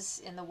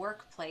is in the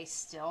workplace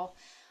still.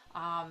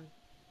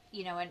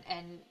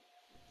 And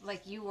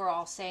like you were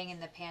all saying in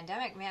the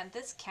pandemic, man,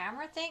 this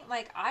camera thing,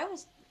 like it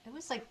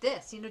was like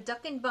this,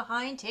 ducking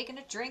behind, taking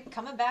a drink,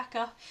 coming back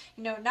up,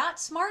 not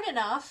smart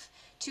enough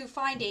to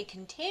find a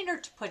container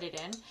to put it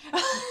in.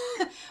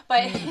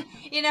 But,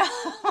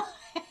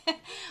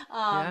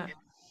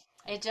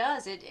 it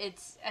does.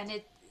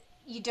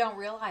 You don't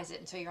realize it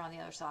until you're on the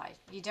other side.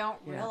 You don't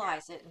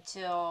realize it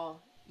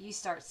until you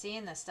start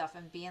seeing this stuff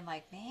and being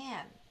like,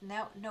 man,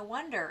 no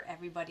wonder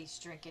everybody's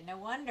drinking. No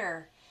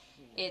wonder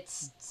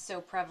it's so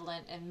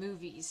prevalent in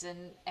movies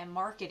and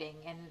marketing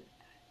and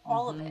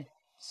all of it.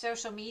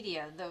 Social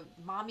media, the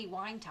mommy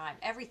wine time,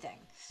 everything.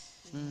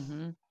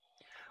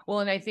 Well,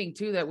 and I think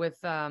too that with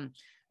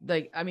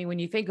when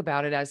you think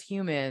about it as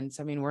humans,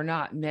 I mean, we're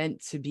not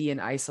meant to be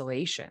in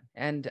isolation,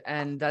 and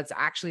that's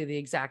actually the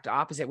exact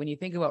opposite. When you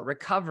think about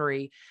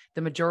recovery,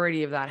 the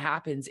majority of that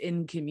happens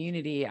in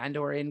community and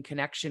or in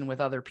connection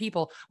with other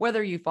people,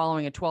 whether you're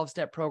following a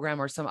 12-step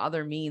program or some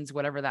other means,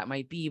 whatever that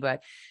might be.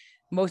 But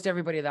most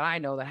everybody that I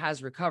know that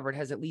has recovered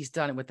has at least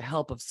done it with the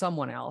help of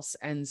someone else.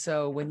 And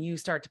so when you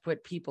start to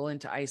put people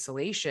into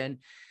isolation,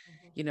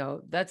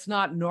 that's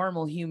not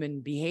normal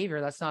human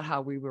behavior. That's not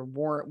how we were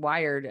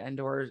wired and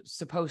or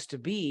supposed to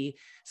be.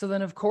 So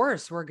then of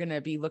course we're going to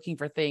be looking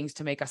for things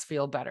to make us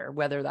feel better,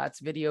 whether that's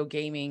video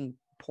gaming,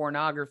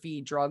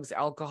 pornography, drugs,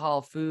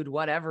 alcohol, food,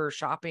 whatever,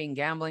 shopping,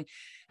 gambling.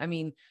 I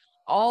mean,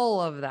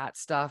 all of that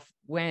stuff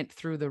went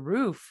through the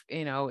roof,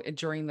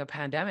 during the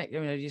pandemic.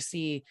 You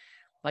see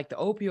like the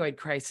opioid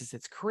crisis,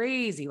 it's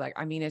crazy. Like,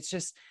 I mean, it's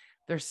just,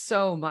 there's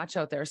so much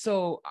out there.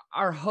 So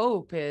our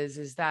hope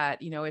is that,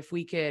 if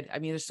we could, I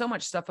mean, there's so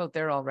much stuff out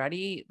there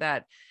already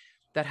that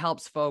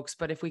helps folks,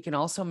 but if we can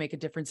also make a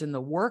difference in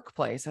the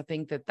workplace, I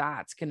think that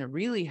that's going to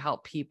really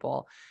help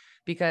people,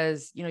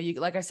 because, you,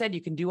 like I said,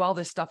 you can do all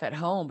this stuff at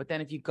home, but then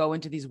if you go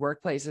into these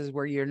workplaces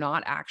where you're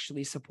not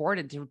actually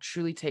supported to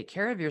truly take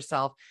care of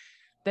yourself,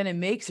 then it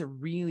makes it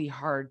really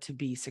hard to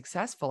be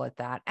successful at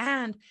that.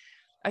 And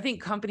I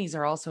think companies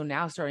are also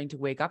now starting to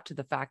wake up to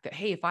the fact that,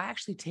 hey, if I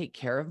actually take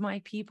care of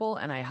my people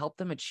and I help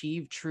them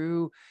achieve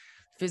true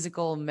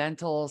physical,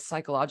 mental,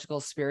 psychological,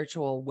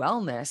 spiritual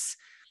wellness,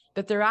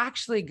 that they're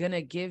actually going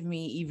to give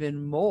me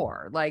even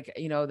more. Like,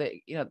 I'm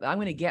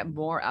going to get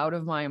more out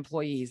of my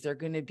employees. They're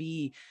going to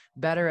be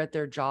better at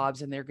their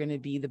jobs and they're going to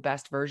be the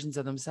best versions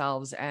of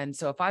themselves. And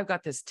so if I've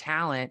got this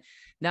talent,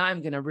 now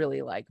I'm going to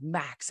really like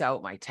max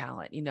out my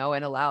talent, and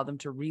allow them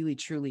to really,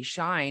 truly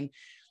shine,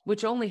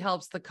 which only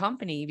helps the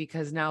company,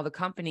 because now the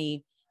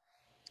company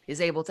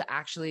is able to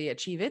actually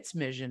achieve its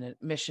mission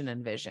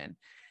and vision.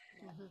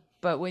 Mm-hmm.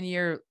 But when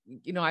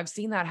I've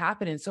seen that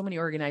happen in so many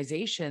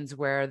organizations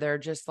where they're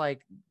just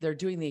like, they're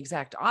doing the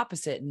exact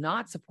opposite,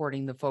 not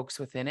supporting the folks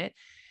within it,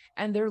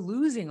 and they're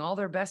losing all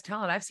their best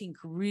talent. I've seen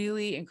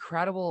really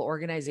incredible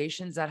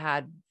organizations that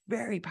had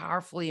very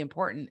powerfully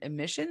important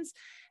missions,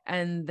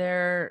 and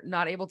they're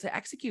not able to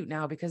execute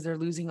now because they're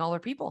losing all their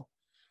people.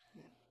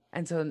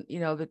 And so,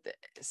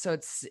 so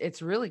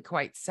it's really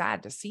quite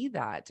sad to see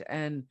that.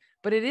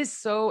 But it is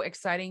so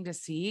exciting to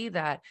see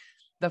that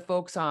the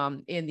folks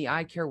in the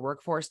eye care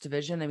workforce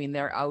division, I mean,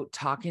 they're out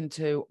talking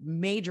to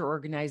major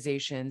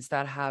organizations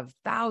that have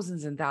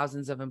thousands and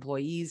thousands of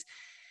employees,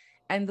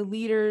 and the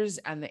leaders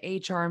and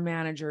the HR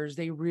managers,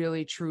 they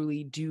really,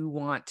 truly do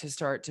want to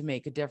start to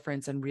make a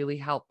difference and really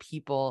help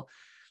people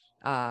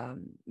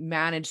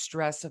manage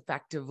stress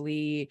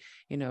effectively,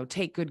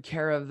 take good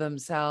care of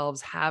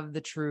themselves, have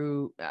the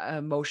true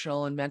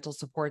emotional and mental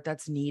support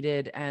that's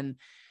needed, and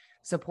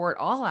support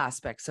all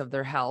aspects of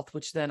their health,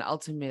 which then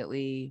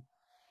ultimately,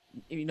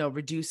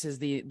 reduces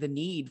the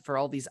need for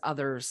all these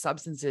other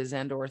substances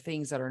and or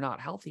things that are not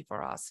healthy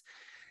for us.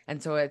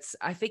 And so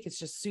I think it's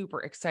just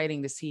super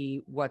exciting to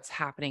see what's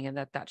happening, and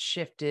that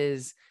shift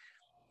is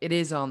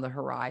on the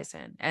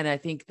horizon. And I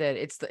think that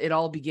it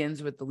all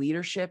begins with the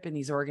leadership in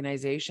these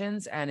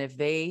organizations. And if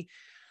they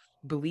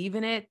believe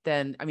in it,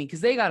 then, I mean,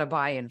 because they got to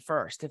buy in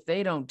first. If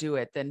they don't do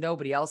it, then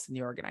nobody else in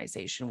the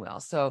organization will.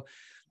 So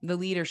the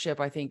leadership,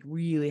 I think,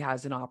 really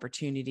has an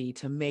opportunity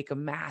to make a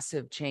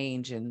massive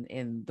change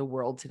in the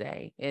world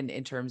today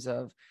in terms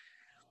of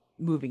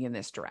moving in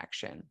this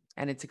direction.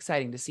 And it's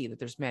exciting to see that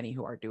there's many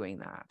who are doing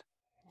that.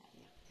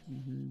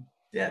 Mm-hmm.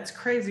 Yeah, it's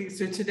crazy.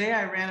 So today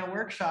I ran a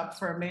workshop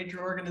for a major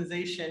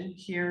organization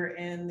here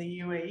in the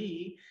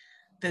UAE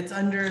that's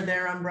under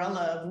their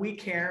umbrella of We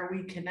Care,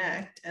 We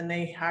Connect, and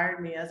they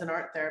hired me as an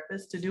art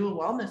therapist to do a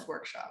wellness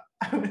workshop.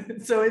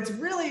 So it's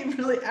really,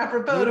 really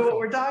apropos Beautiful. To what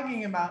we're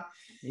talking about.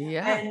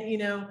 Yeah.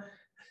 And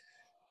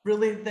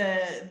really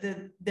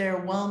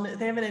their wellness,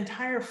 they have an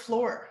entire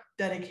floor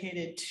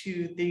dedicated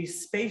to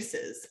these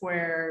spaces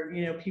where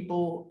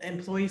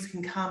employees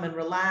can come and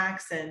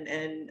relax,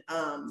 and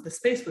the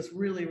space was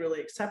really, really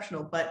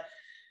exceptional. But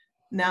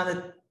now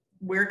that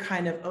we're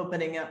kind of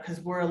opening up,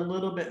 because we're a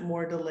little bit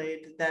more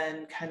delayed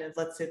than kind of,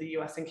 let's say, the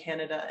US and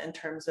Canada in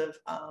terms of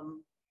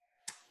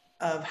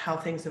how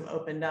things have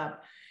opened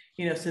up,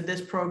 so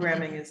this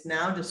programming is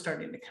now just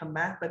starting to come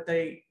back,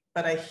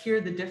 but I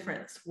hear the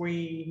difference.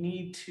 We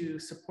need to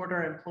support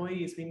our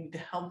employees. We need to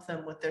help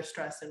them with their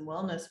stress and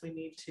wellness. We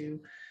need to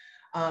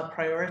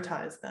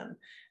prioritize them.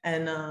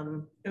 And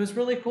it was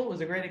really cool. It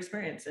was a great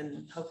experience,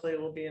 and hopefully it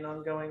will be an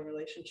ongoing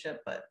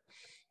relationship. But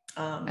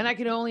and I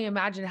can only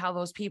imagine how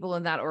those people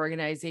in that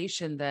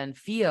organization then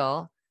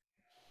feel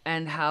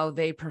and how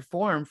they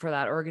perform for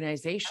that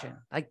organization.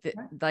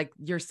 Like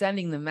you're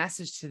sending the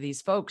message to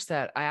these folks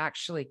that I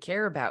actually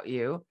care about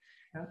you.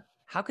 Yeah.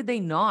 How could they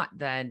not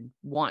then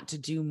want to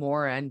do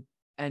more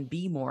and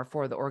be more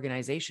for the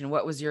organization?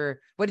 What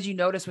did you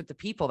notice with the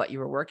people that you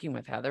were working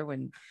with, Heather? Well,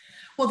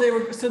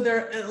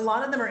 a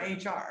lot of them are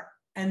HR.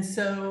 And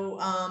so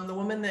the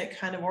woman that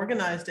kind of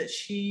organized it,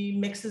 she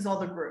mixes all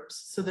the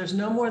groups. So there's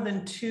no more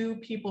than 2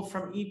 people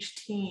from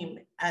each team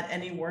at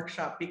any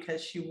workshop,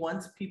 because she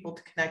wants people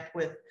to connect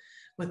with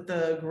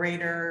the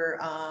greater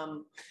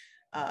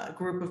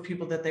group of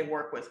people that they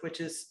work with, which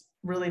is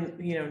really,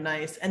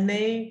 nice. And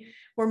they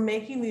were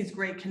making these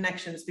great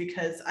connections,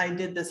 because I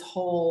did this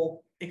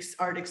whole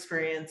art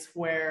experience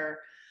where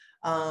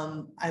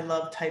I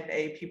love type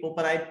A people,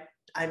 but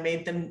I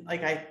made them,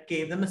 like, I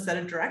gave them a set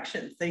of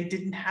directions. They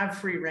didn't have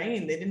free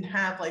reign. They didn't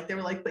have, like, they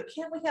were like, but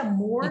can't we have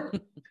more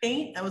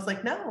paint? I was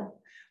like, no,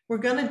 we're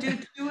going to do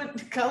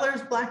 2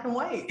 colors, black and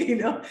white, you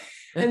know?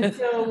 And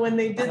so when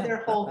they did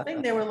their whole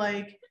thing, they were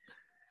like,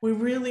 we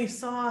really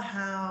saw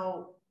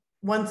how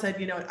one said,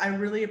 you know, I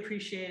really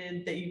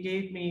appreciated that you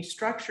gave me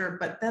structure,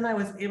 but then I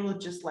was able to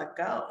just let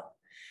go.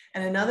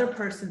 And another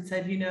person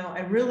said, you know, I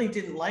really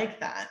didn't like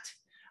that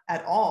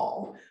at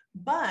all,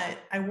 but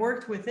I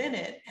worked within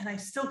it and I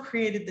still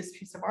created this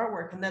piece of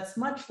artwork. And that's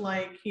much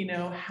like, you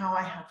know, how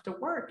I have to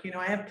work. You know,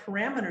 I have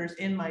parameters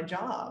in my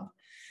job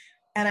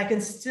and I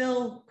can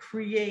still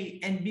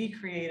create and be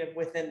creative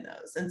within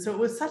those. And so it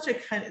was such a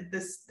kind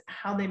of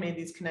how they made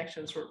these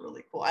connections were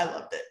really cool. I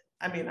loved it.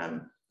 I mean,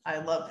 I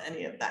love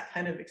any of that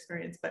kind of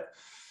experience, but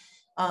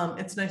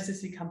it's nice to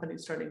see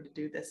companies starting to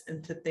do this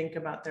and to think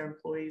about their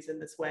employees in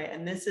this way.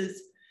 And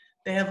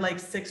they have like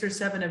 6 or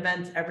 7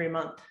 events every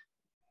month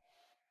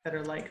that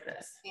are like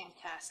this.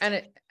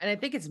 Fantastic. And I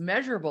think it's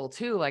measurable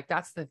too. Like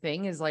that's the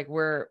thing is like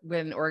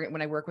when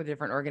I work with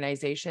different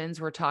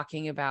organizations, we're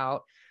talking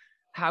about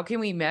how can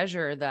we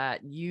measure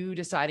that you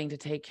deciding to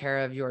take care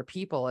of your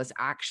people is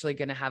actually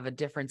going to have a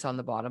difference on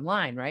the bottom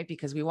line, right?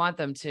 Because we want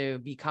them to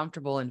be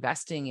comfortable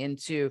investing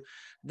into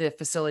the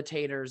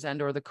facilitators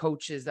and or the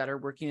coaches that are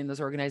working in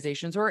those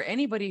organizations, or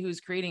anybody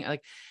who's creating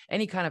like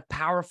any kind of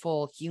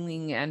powerful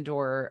healing and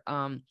or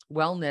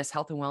wellness,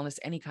 health and wellness,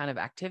 any kind of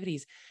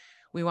activities.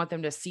 We want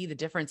them to see the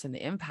difference and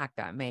the impact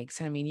that makes.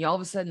 And I mean, you all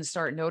of a sudden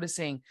start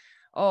noticing,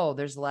 oh,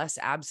 there's less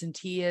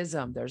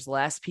absenteeism. There's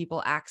less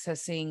people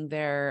accessing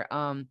their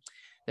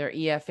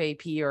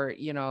EFAP, or,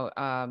 you know,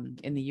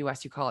 in the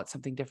US, you call it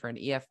something different,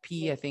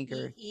 EFP, I think,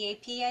 or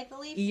EAP, I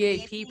believe.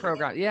 EAP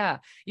program. Yeah.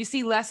 You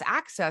see less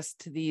access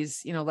to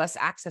these, you know, less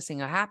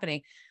accessing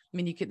happening. I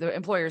mean, the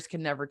employers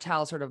can never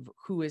tell sort of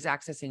who is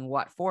accessing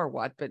what for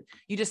what, but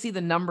you just see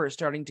the numbers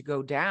starting to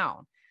go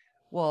down.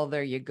 Well,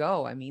 there you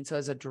go. I mean, so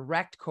as a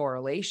direct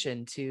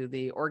correlation to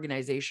the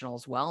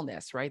organizational's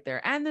wellness right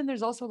there. And then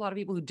there's also a lot of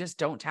people who just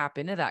don't tap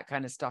into that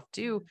kind of stuff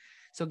too.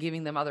 So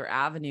giving them other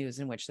avenues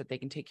in which that they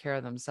can take care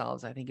of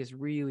themselves, I think is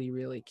really,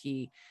 really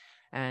key.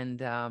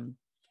 And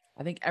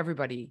I think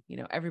everybody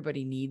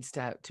needs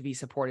to be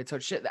supported. So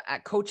it should,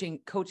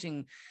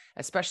 coaching,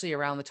 especially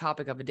around the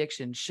topic of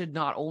addiction, should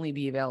not only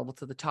be available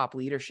to the top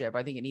leadership.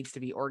 I think it needs to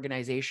be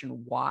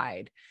organization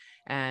wide.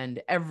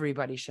 And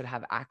everybody should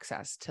have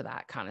access to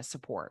that kind of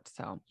support.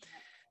 So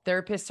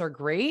therapists are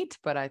great,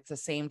 but at the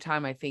same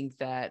time, I think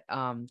that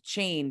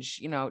change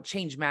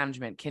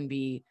management can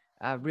be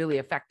really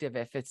effective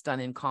if it's done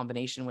in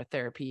combination with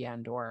therapy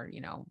and or,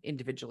 you know,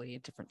 individually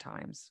at different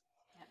times.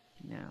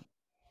 Yeah.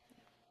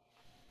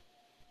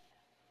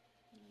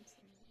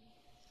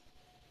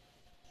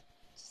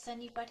 Does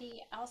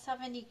anybody else have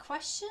any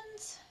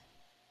questions?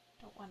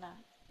 Don't want to.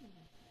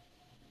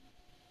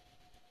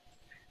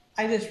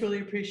 I just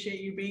really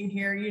appreciate you being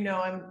here. You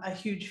know, I'm a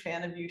huge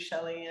fan of you,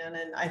 Shelly, and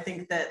I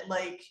think that,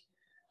 like,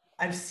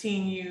 I've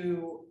seen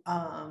you,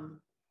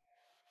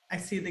 I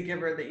see the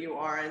giver that you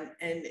are,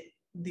 and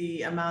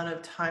the amount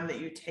of time that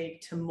you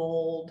take to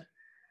mold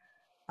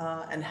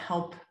and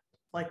help,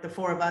 like the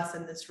 4 of us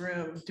in this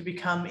room, to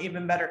become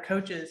even better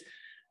coaches.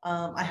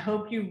 I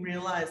hope you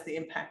realize the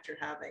impact you're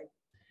having,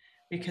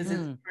 because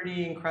it's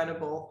pretty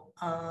incredible.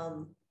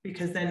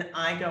 Because then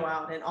I go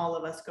out and all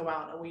of us go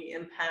out and we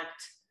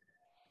impact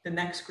the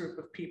next group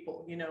of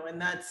people, you know,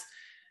 and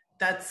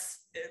that's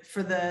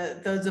for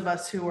those of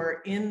us who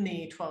are in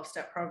the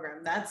 12-step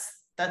program,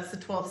 that's the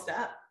 12th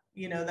step,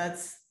 you know,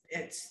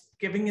 it's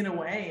giving it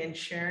away and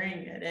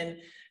sharing it. And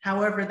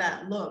however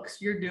that looks,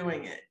 you're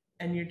doing it,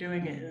 and you're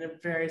doing it in a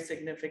very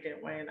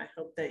significant way. And I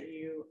hope that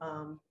you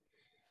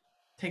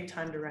take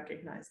time to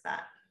recognize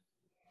that.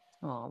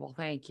 Oh, well,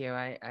 thank you.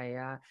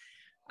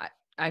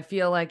 I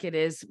feel like it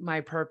is my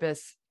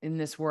purpose in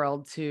this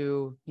world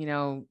to, you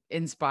know,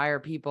 inspire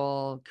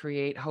people,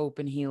 create hope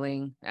and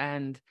healing.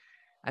 And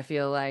I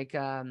feel like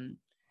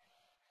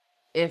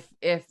if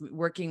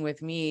working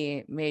with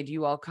me made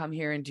you all come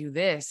here and do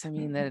this, I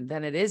mean,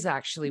 then it is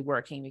actually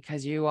working,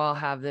 because you all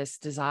have this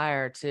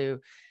desire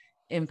to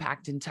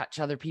impact and touch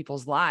other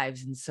people's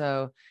lives. And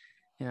so,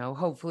 you know,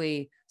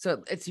 hopefully, so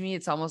to me,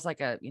 it's almost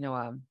like a, you know,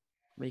 what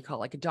do you call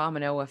it? Like a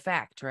domino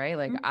effect, right?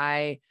 Like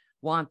I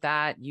want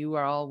that, you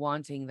are all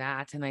wanting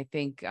that. And I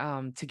think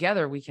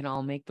together we can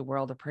all make the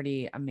world a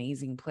pretty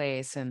amazing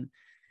place. And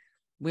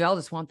we all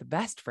just want the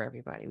best for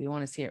everybody. We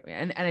want to see it.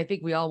 And I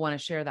think we all want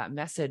to share that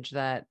message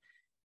that,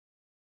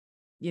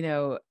 you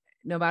know,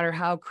 no matter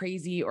how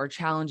crazy or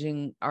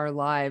challenging our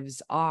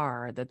lives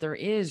are, that there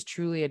is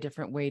truly a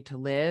different way to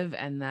live.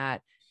 And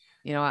that,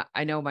 you know,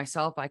 I know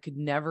myself, I could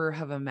never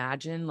have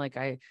imagined, like,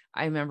 I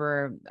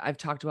remember I've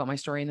talked about my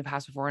story in the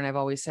past before, and I've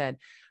always said,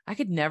 I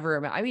could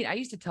never, I mean, I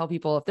used to tell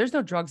people, if there's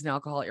no drugs and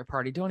alcohol at your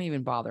party, don't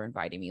even bother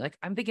inviting me. Like,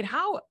 I'm thinking,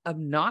 how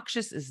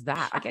obnoxious is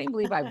that? I can't even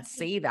believe I would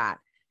say that,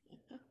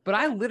 but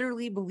I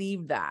literally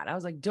believed that. I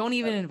was like, don't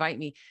even invite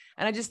me.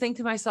 And I just think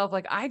to myself,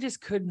 like, I just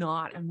could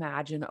not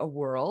imagine a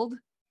world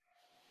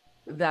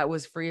that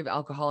was free of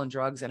alcohol and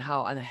drugs, and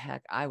how in the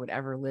heck I would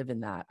ever live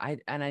in that.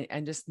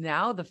 And just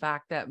now the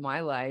fact that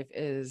my life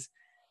is,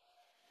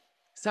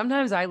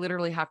 sometimes I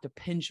literally have to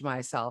pinch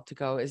myself to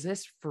go, is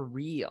this for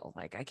real?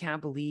 Like, I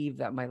can't believe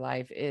that my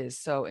life is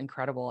so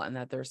incredible and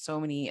that there's so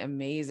many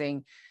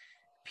amazing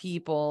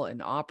people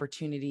and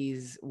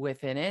opportunities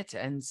within it.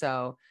 And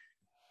so,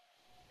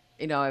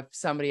 if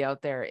somebody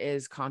out there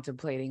is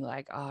contemplating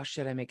like, oh,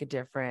 should I make a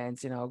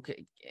difference?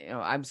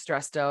 I'm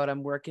stressed out.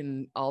 I'm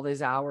working all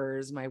these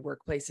hours. My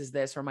workplace is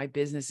this, or my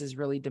business is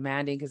really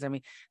demanding. Cause I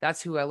mean,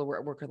 that's who I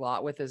work a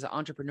lot with, is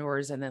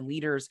entrepreneurs and then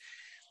leaders.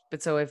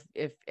 But so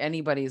if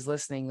anybody's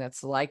listening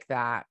that's like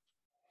that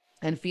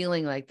and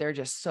feeling like they're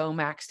just so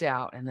maxed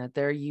out and that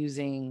they're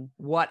using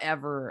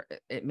whatever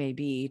it may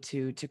be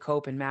to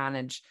cope and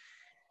manage,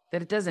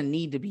 that it doesn't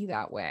need to be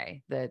that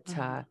way,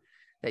 that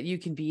that you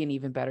can be an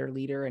even better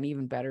leader, an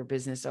even better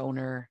business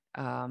owner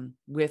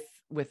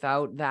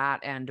without that,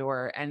 and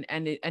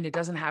it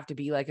doesn't have to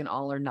be like an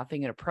all or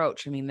nothing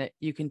approach. I mean, that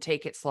you can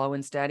take it slow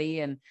and steady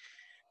and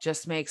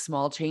just make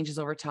small changes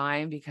over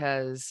time,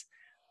 because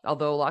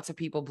although lots of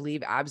people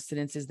believe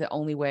abstinence is the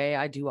only way,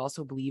 I do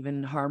also believe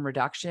in harm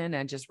reduction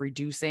and just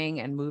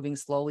reducing and moving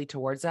slowly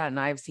towards that. And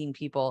I've seen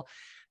people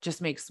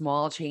just make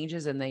small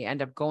changes and they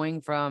end up going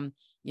from,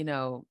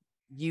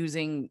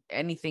 using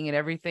anything and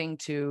everything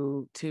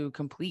to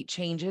complete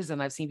changes.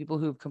 And I've seen people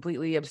who've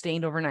completely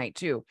abstained overnight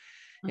too,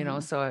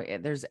 so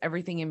there's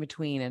everything in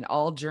between, and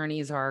all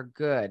journeys are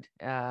good.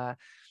 And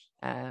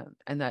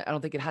that I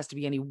don't think it has to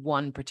be any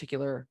one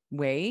particular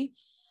way.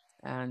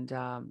 And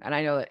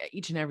I know that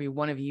each and every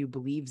one of you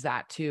believes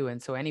that too.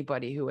 And so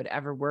anybody who would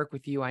ever work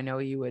with you, I know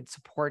you would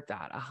support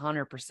that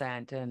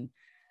 100%. And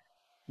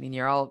I mean,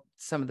 you're all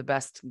some of the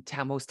best,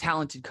 most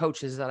talented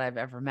coaches that I've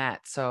ever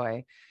met.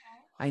 So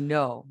I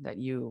know that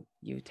you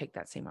take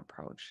that same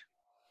approach.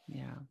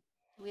 Yeah.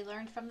 We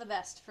learned from the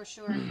best, for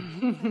sure.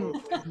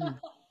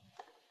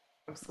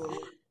 Absolutely.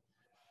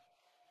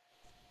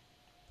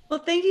 Well,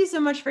 thank you so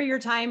much for your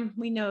time.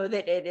 We know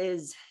that it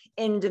is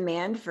in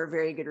demand for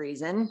very good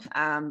reason,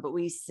 but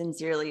we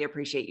sincerely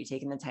appreciate you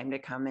taking the time to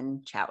come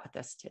and chat with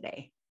us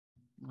today.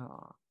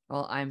 Oh,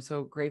 well, I'm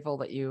so grateful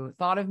that you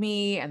thought of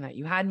me and that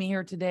you had me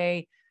here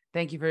today.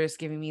 Thank you for just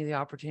giving me the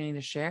opportunity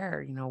to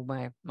share,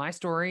 my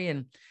story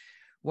and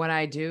what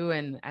I do,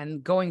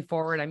 and going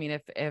forward. I mean,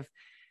 if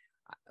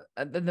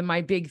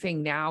my big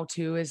thing now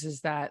too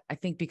is that I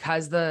think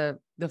because the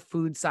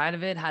food side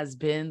of it has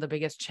been the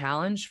biggest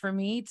challenge for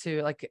me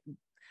to, like,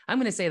 I'm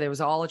going to say there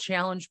was all a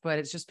challenge, but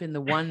it's just been the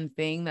one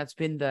thing that's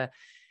been the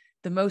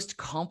most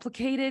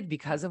complicated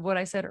because of what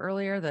I said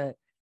earlier,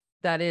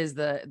 that is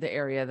the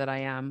area that I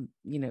am,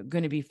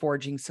 going to be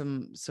forging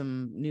some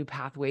new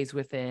pathways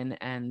within,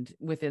 and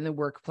within the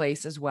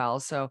workplace as well.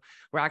 So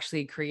we're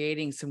actually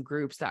creating some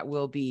groups that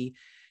will be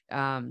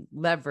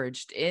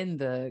leveraged in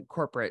the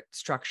corporate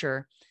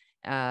structure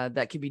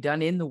that can be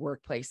done in the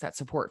workplace that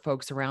support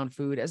folks around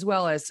food, as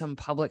well as some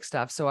public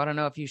stuff. So I don't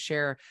know if you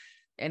share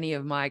any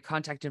of my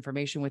contact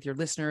information with your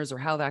listeners or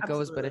how that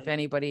goes, but if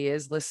anybody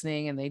is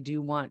listening and they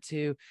do want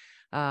to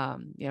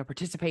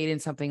participate in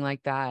something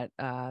like that,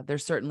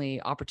 there's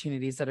certainly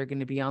opportunities that are going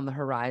to be on the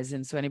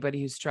horizon. So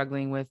anybody who's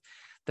struggling with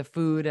the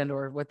food and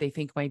or what they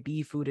think might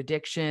be food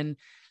addiction,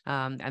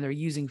 and they're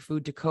using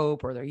food to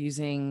cope, or they're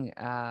using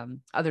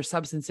other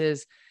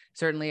substances,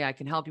 certainly I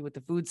can help you with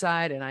the food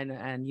side.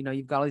 And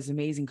you've got all these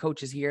amazing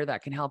coaches here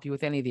that can help you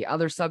with any of the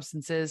other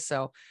substances.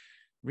 So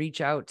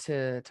reach out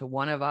to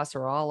one of us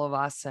or all of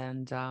us,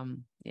 and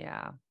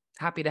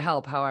happy to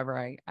help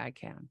however I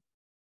can.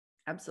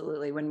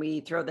 Absolutely. When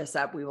we throw this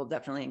up, we will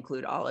definitely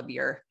include all of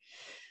your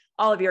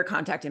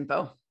contact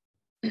info.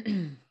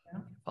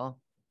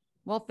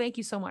 Well, thank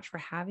you so much for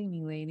having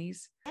me,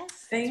 ladies.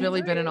 Yes. It's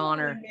really been an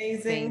honor.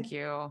 Amazing. Thank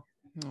you.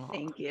 Aww.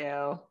 Thank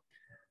you.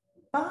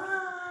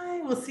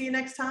 Bye. We'll see you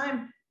next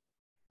time.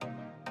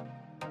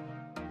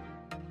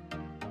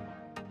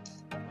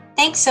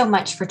 Thanks so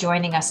much for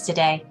joining us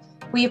today.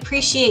 We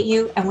appreciate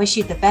you and wish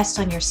you the best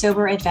on your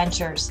sober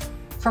adventures.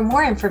 For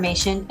more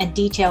information and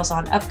details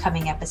on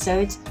upcoming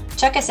episodes,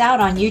 check us out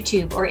on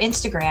YouTube or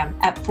Instagram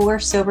at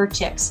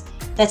 4SoberChicks.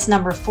 That's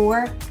number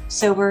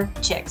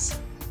 4SoberChicks.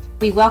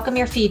 We welcome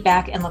your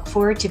feedback and look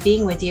forward to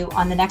being with you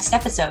on the next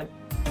episode.